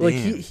 like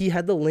he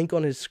had the link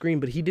on his screen,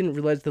 but he didn't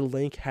realize the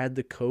link had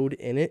the code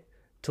in it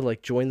to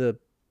like join the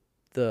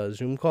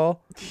Zoom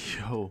call.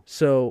 Yo,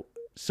 so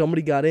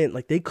somebody got in,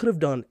 like they could have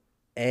done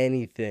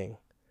anything.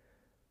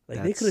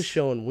 Like they could have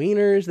shown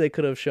wieners, they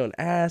could have shown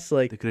ass,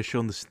 like they could have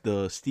shown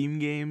the Steam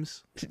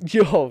games.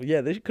 Yo,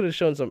 yeah, they could have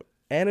shown some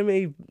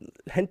anime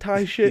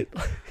hentai shit.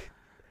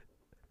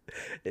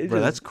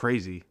 Bro, that's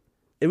crazy.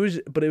 It was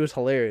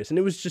hilarious, and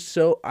it was just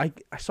so I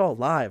saw it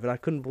live and I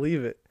couldn't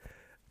believe it.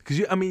 Cause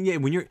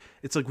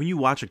it's like when you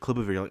watch a clip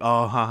of it, you're like,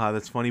 oh, haha,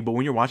 that's funny. But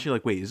when you're watching, you're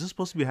like, wait, is this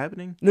supposed to be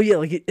happening? No, yeah,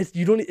 like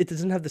it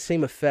doesn't have the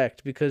same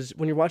effect, because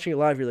when you're watching it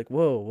live, you're like,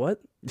 whoa, what?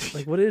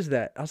 Like, what is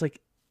that? I was like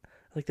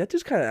that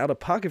just kind of out of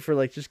pocket for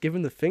like just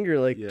giving the finger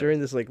like during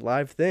this like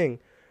live thing,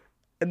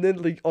 and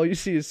then like all you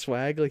see is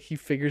Swag, like he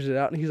figures it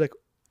out, and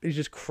he's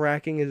just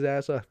cracking his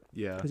ass up.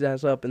 Yeah, his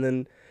ass up, and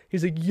then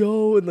he's like,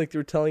 yo, and like they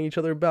were telling each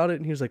other about it,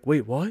 and he was like,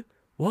 wait, what?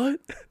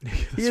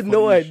 He had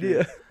no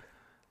idea.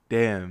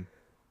 Damn.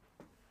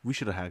 We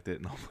should have hacked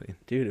it. No,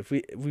 dude. If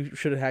we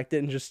should have hacked it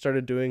and just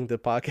started doing the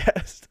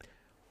podcast.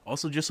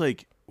 Also, just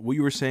like what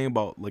you were saying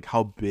about like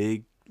how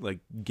big like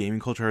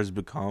gaming culture has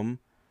become.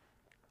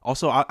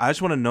 Also, I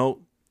just want to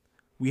note,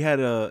 we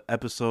had a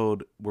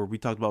episode where we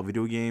talked about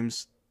video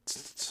games,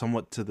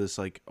 somewhat to this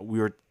like we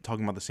were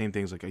talking about the same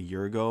things like a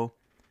year ago,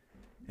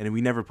 and we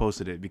never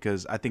posted it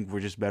because I think we're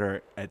just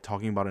better at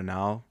talking about it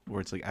now, where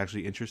it's like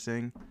actually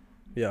interesting.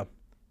 Yeah,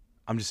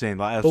 I'm just saying.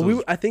 But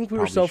I think we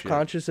were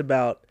self-conscious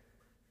about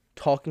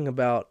talking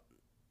about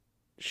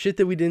shit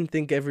that we didn't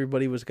think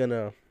everybody was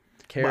gonna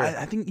care. But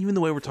I think even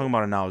the way we're talking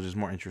about it now is just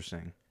more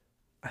interesting.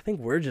 I think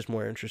we're just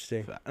more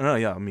interesting. No,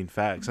 yeah, I mean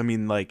facts. I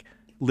mean, like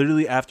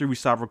literally after we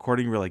stopped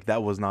recording, we're like,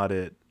 that was not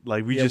it.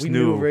 Like we just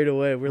knew right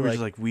away. We're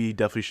just like, we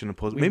definitely shouldn't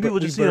post. Maybe we'll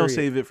just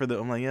save it for the.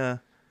 I'm like, yeah,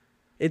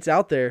 it's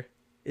out there.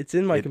 It's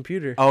in my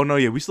computer. Oh no,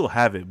 yeah, we still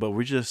have it, but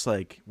we're just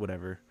like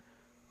whatever.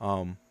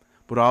 But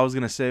what I was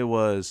gonna say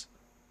was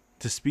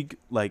to speak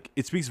like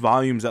it speaks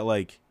volumes that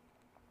like.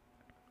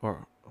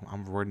 Or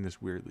I'm wording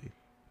this weirdly.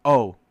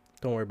 Oh,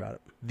 don't worry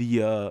about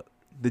it.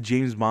 The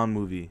James Bond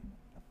movie,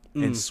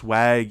 and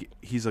Swag,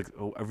 he's like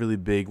a really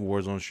big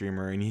Warzone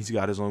streamer, and he's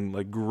got his own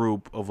like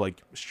group of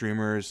like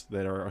streamers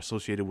that are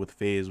associated with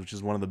FaZe, which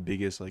is one of the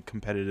biggest like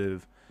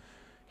competitive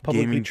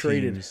publicly gaming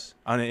traded teams.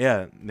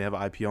 Yeah, they have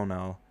an IPO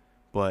now,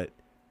 but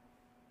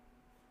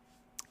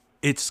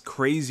it's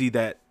crazy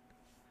that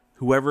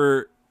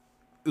whoever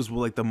is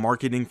like the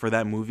marketing for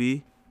that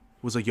movie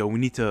was like, yo, we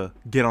need to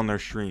get on their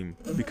stream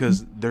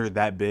because they're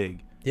that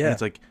big. Yeah. And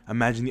it's like,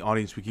 imagine the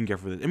audience we can get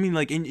for this. I mean,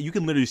 like, and you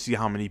can literally see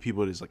how many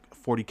people it is, like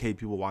 40K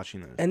people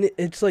watching this. And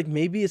it's like,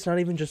 maybe it's not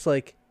even just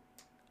like,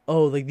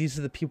 oh, like these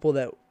are the people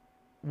that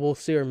will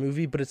see our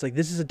movie, but it's like,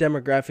 this is a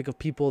demographic of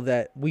people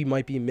that we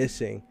might be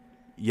missing.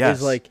 Yes.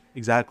 It's like,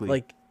 exactly.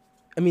 Like,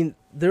 I mean,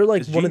 they're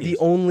like one of the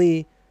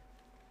only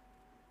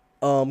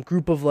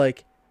group of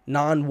like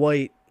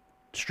non-white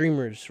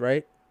streamers,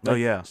 right? Oh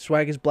yeah.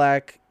 Swag is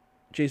black,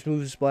 Jace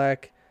Moves is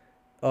black.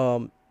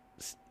 What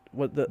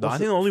the? I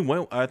think the only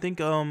white. I think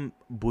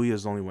Booyah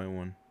is the only white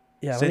one.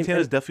 Yeah,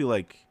 Santana's definitely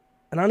like.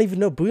 And I don't even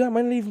know. Booyah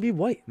might not even be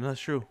white. No,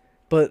 that's true.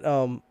 But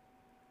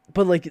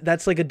like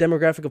that's like a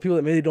demographic of people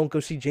that maybe don't go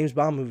see James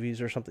Bond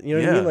movies or something. You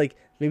know what I mean? Like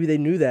maybe they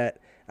knew that.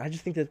 I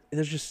just think that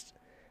there's just.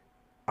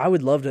 I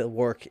would love to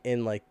work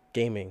in like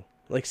gaming,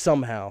 like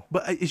somehow.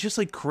 But it's just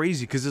like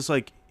crazy because it's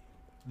like,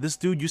 this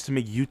dude used to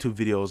make YouTube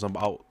videos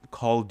about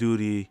Call of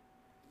Duty,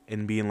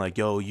 and being like,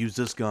 "Yo, use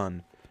this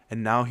gun,"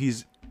 and now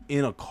he's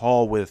in a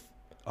call with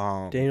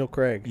Daniel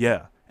Craig.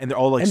 Yeah, and they're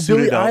all like and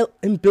suited up.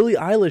 And Billie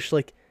Eilish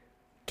like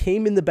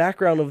came in the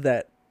background of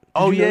that.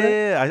 Oh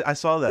yeah, I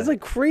saw that. It's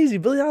like crazy.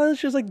 Billie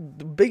Eilish is like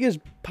the biggest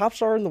pop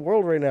star in the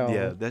world right now.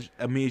 Yeah,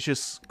 it's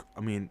just.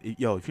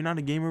 Yo, if you're not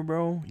a gamer,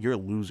 bro, you're a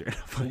loser.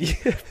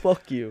 Yeah,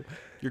 fuck you.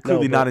 You're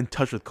clearly not in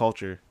touch with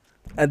culture.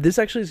 And this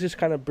actually is just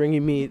kind of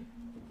bringing me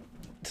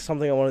to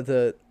something I wanted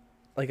to,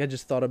 like, I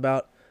just thought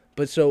about.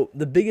 But so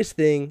the biggest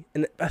thing,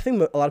 and I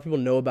think a lot of people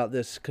know about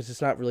this because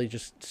it's not really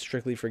just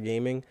strictly for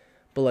gaming,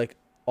 but like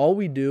all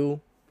we do,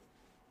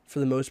 for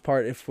the most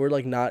part, if we're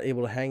like not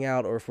able to hang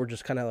out or if we're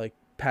just kind of like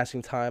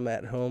passing time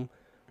at home,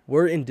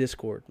 we're in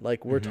Discord.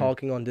 Like we're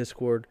talking on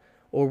Discord,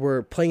 or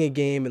we're playing a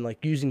game and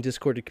like using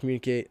Discord to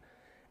communicate.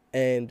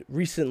 And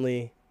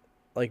recently,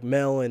 like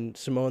Mel and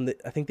Simone,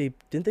 I think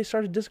they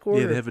start a Discord.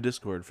 Yeah, they have a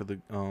Discord for the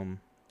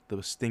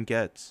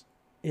Stinkettes.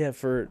 Yeah,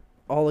 for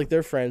all like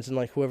their friends and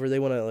like whoever they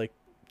want to like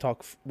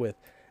talk with.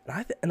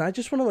 And I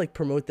just want to like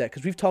promote that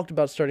because we've talked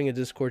about starting a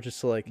Discord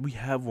just to like. We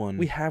have one.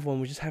 We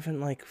just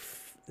haven't like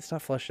it's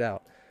not fleshed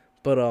out,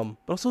 but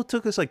also it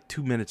took us like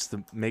 2 minutes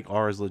to make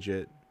ours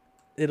legit.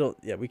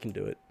 We can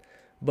do it,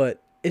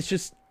 but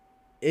it's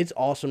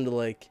awesome to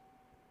like.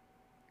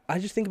 I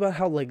just think about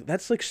how like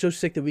that's like so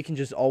sick that we can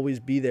just always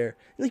be there.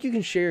 Like you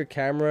can share your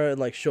camera and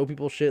like show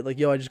people shit. Like,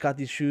 yo, I just got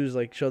these shoes.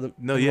 Like show them.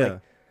 No, yeah.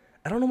 Like,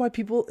 I don't know why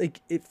people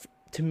like it.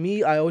 To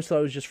me, I always thought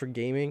it was just for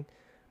gaming,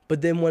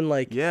 but then when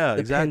like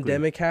the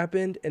pandemic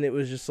happened and it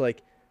was just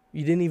like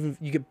you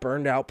get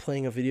burned out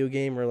playing a video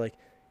game, or like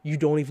you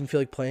don't even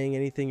feel like playing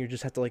anything. You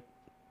just have to like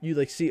you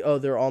like see, oh,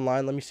 they're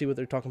online. Let me see what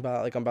they're talking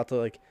about. Like I'm about to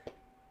like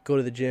go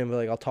to the gym, but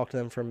like I'll talk to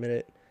them for a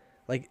minute.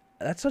 Like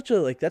that's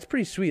that's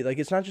pretty sweet. Like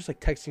it's not just like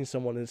texting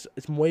someone.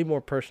 It's way more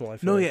personal. I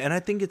feel. Yeah, and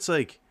I think it's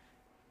like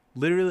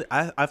literally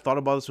I've thought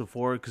about this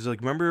before because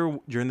like remember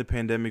during the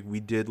pandemic we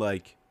did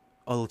like,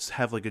 oh, let's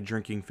have like a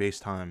drinking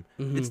FaceTime.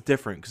 It's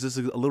different because there's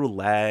a little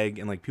lag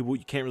and like you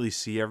can't really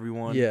see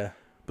everyone. Yeah.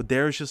 But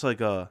there's just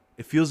like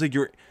it feels like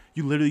you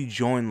literally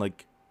join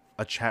like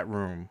a chat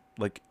room,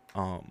 like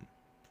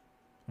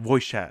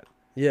voice chat.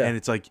 Yeah. And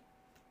it's like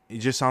it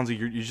just sounds like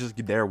you're just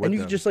there with them. And you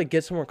can just like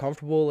get somewhere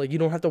comfortable. Like you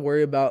don't have to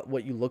worry about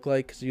what you look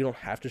like because you don't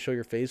have to show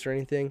your face or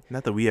anything.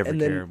 Not that we ever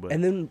care, but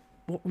and then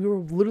we were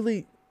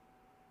literally,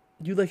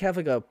 you like have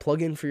like a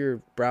plug-in for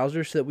your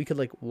browser so that we could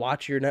like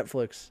watch your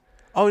Netflix.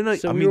 Oh no!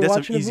 So I mean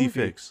that's an easy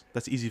fix.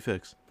 That's easy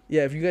fix.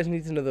 Yeah, if you guys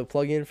need to know the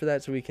plug-in for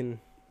that, so you can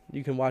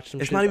watch some.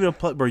 It's shit. not even a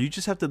plug, bro. You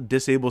just have to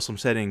disable some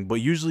setting. But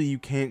usually you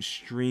can't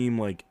stream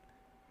like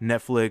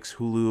Netflix,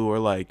 Hulu, or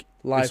like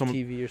live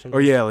TV or something.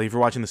 Or yeah, like if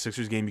you're watching the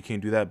Sixers game, you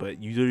can't do that. But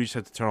you literally just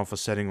have to turn off a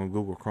setting on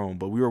Google Chrome.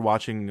 But we were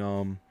watching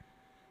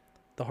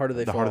The Harder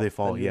They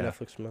Fall. Yeah.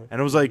 Netflix movie. And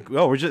it was like,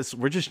 oh, we're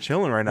just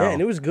chilling right now. Yeah,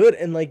 and it was good,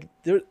 and like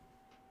it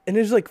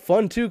was like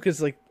fun too,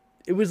 cause like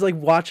it was like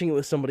watching it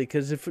with somebody.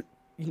 Cause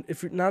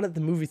if you're not at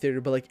the movie theater,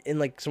 but like in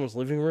like someone's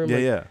living room,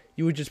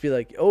 you would just be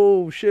like,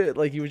 oh shit,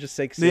 like you would just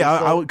say,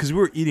 because we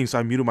were eating, so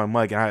I muted my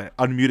mic and I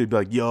unmuted, be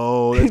like,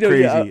 yo, that's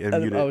crazy, and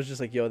muted. I was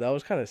just like, yo, that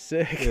was kind of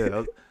sick.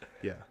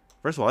 Yeah.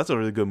 First of all, that's a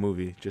really good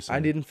movie.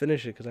 I didn't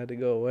finish it because I had to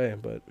go away,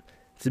 but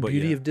it's the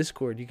beauty of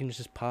Discord. You can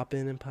just pop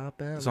in and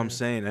pop out. That's what I'm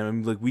saying. I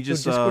mean, like we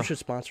just Discord should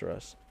sponsor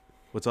us.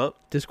 What's up?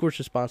 Discord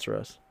should sponsor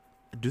us.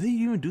 Do they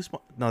even do?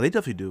 No, they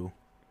definitely do.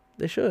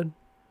 They should.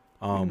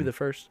 We can be the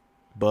first.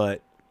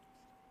 But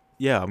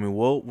yeah, I mean,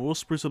 we'll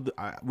spruce up.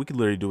 We could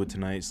literally do it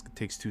tonight. It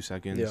takes 2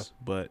 seconds. Yeah.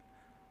 But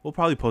we'll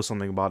probably post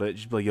something about it.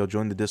 Just be like, yo,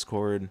 join the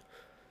Discord.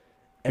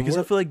 Because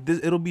I feel like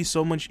it'll be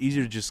so much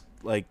easier to just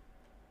like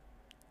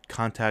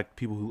contact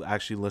people who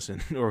actually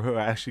listen or who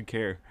actually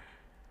care.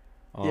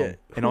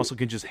 And also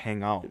can just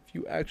hang out. If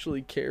you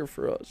actually care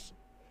for us.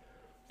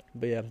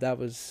 But yeah, that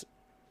was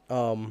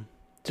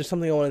just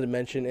something I wanted to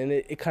mention, and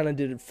it kind of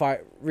did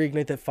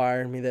reignite that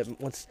fire in me that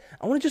once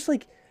I want to just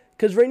like,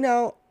 because right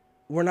now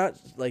we're not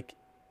like,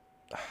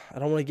 I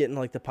don't want to get into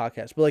like the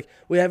podcast, but like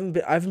I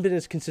haven't been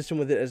as consistent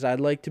with it as I'd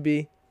like to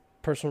be,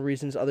 personal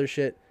reasons, other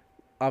shit,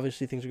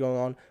 obviously things are going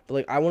on, but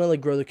like I want to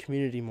like grow the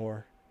community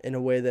more in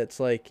a way that's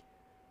like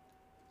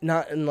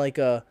not in like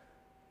a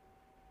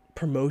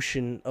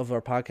promotion of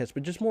our podcast,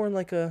 but just more in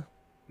like a,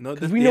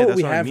 because we know what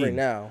we have right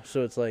now,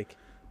 so it's like,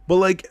 but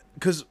like,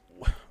 because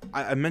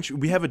I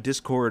mentioned we have a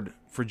Discord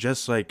for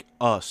just like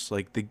us,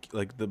 like the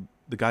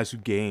guys who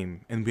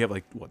game, and we have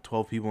like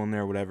 12 people in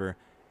there or whatever,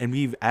 and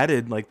we've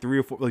added like 3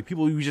 or 4 like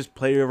people we just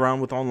play around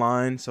with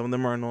online. Some of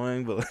them are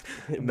annoying, but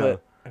no.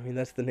 But I mean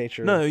that's the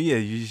nature. No, yeah,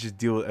 you just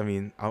deal with. I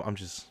mean, I'm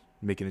just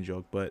making a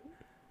joke, but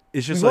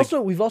it's just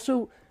We've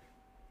also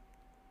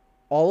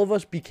all of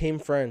us became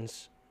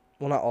friends.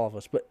 Well, not all of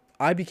us, but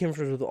I became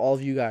friends with all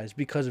of you guys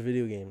because of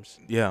video games.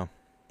 yeah.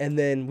 And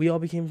then we all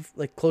became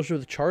like closer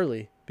with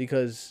Charlie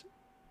because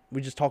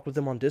we just talked with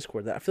him on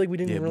Discord. I feel like we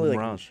didn't even really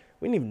like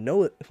we didn't even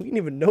know it. We didn't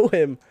even know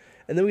him.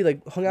 And then we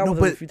like hung out with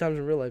him a few times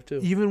in real life too.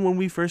 Even when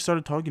we first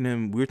started talking to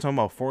him, we were talking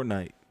about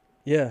Fortnite.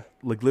 Yeah.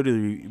 Like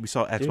literally, we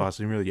saw Xbox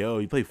and we were like, "Yo,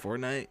 you play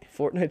Fortnite?"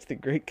 Fortnite's the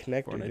great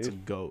connector, Fortnite's dude. a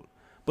goat.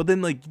 But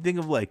then like you think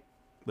of like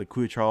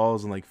Queer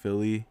Charles and like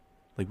Philly,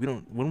 like we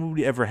don't. When would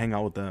we ever hang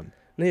out with them?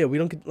 No, yeah, we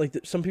don't get like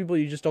some people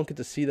you just don't get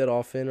to see that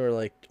often, or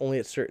like only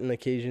at certain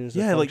occasions.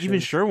 Yeah, like even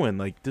Sherwin,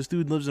 like this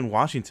dude lives in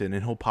Washington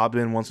and he'll pop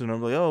in once in a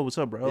while, like, "Oh, what's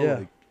up, bro?" Yeah,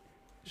 like,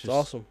 it's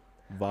awesome.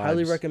 Vibes.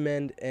 Highly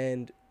recommend.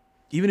 And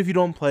even if you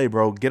don't play,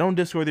 bro, get on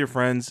Discord with your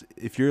friends.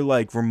 If you're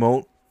like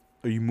remote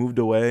or you moved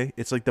away,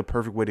 it's like the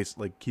perfect way to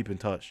like keep in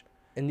touch.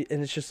 And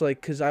it's just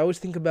like, because I always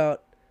think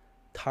about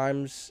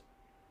times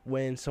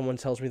when someone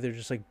tells me they're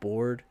just like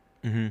bored.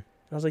 Mm-hmm. And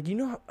I was like, you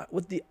know,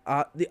 what the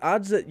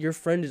odds that your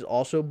friend is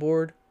also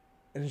bored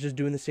and is just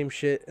doing the same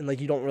shit, and like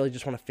you don't really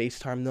just want to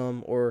FaceTime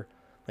them or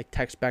like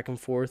text back and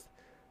forth,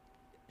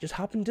 just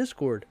hop in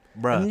Discord.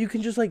 Bruh. And then you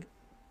can just like,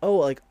 oh,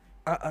 like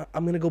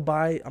I'm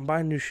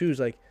buying new shoes.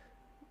 Like,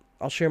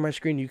 I'll share my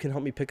screen. You can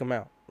help me pick them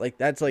out. Like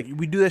that's like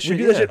we do that shit. We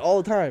do that shit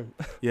all the time.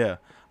 Yeah.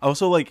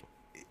 Also, like,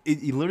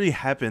 it literally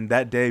happened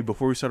that day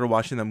before we started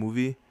watching that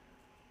movie.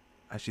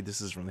 Actually, this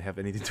doesn't really have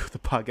anything to do with the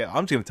podcast.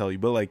 I'm just gonna tell you,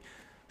 but like,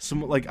 I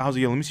was like,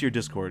 "Yo, let me see your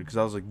Discord," because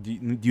I was like,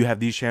 do you have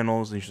these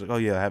channels?" And she's like, "Oh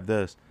yeah, I have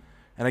this."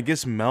 And I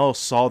guess Mel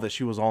saw that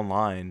she was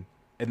online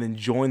and then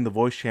joined the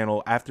voice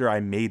channel after I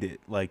made it.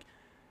 Like,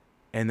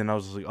 and then I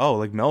was like, "Oh,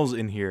 like Mel's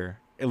in here,"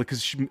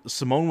 because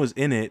Simone was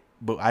in it,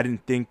 but I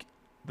didn't think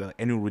that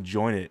anyone would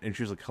join it. And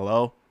she was like,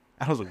 "Hello,"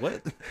 I was like,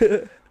 "What?"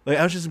 Like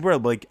I was just bro,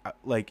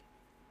 like.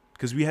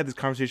 Because we had this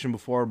conversation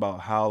before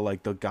about how,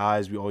 like, the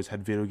guys, we always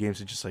had video games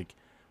that just, like,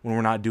 when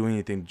we're not doing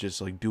anything,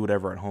 just, like, do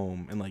whatever at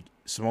home. And, like,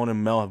 Simone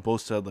and Mel have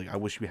both said, like, I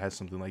wish we had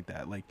something like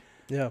that. Like,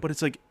 yeah. But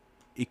it's, like,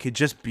 it could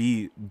just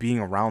be being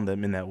around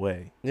them in that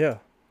way. Yeah.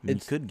 I mean,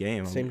 it's you could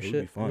game. Same shit. It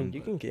would be fun, I mean,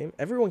 you can game.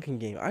 Everyone can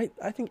game.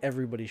 I think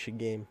everybody should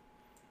game.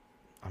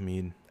 I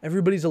mean.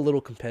 Everybody's a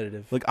little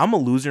competitive. Like, I'm a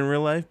loser in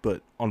real life,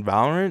 but on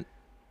Valorant.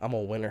 I'm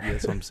a winner. Yeah,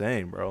 that's what I'm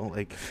saying, bro.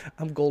 Like.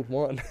 I'm gold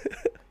 1.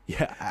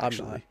 Yeah,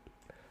 actually.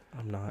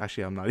 I'm not.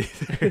 Actually, I'm not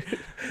either.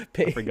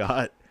 Pain. I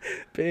forgot.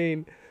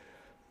 Pain.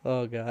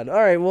 Oh God. All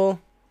right.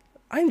 Well,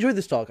 I enjoyed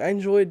this talk. I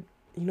enjoyed,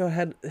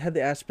 had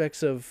the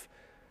aspects of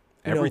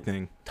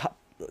everything.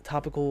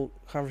 Topical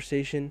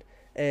conversation.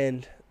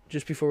 And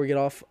just before we get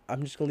off,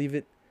 I'm just gonna leave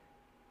it.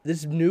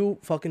 This new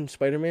fucking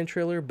Spider-Man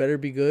trailer better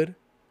be good.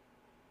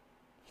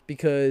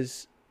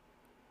 Because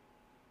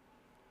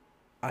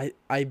I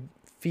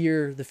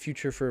fear the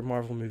future for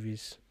Marvel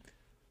movies.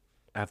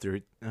 I'm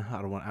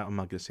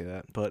not gonna say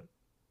that, but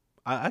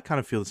I kind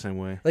of feel the same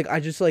way. Like,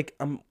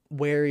 I'm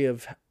wary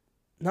of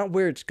not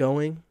where it's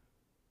going,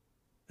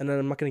 and then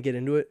I'm not going to get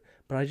into it,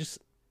 but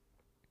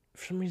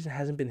for some reason, it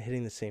hasn't been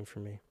hitting the same for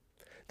me.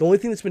 The only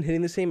thing that's been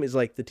hitting the same is,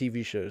 like, the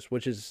TV shows,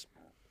 which is,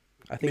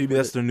 I think... Maybe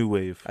that's their new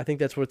wave. I think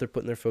that's what they're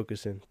putting their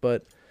focus in.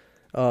 But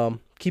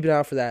keep an eye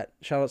out for that.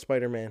 Shout out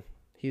Spider-Man.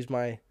 He's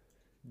my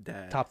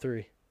top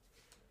 3.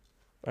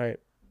 All right.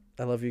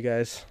 I love you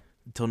guys.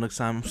 Until next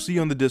time, see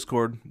you on the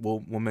Discord.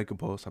 We'll make a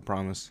post, I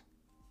promise.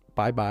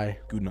 Bye-bye.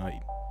 Good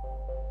night.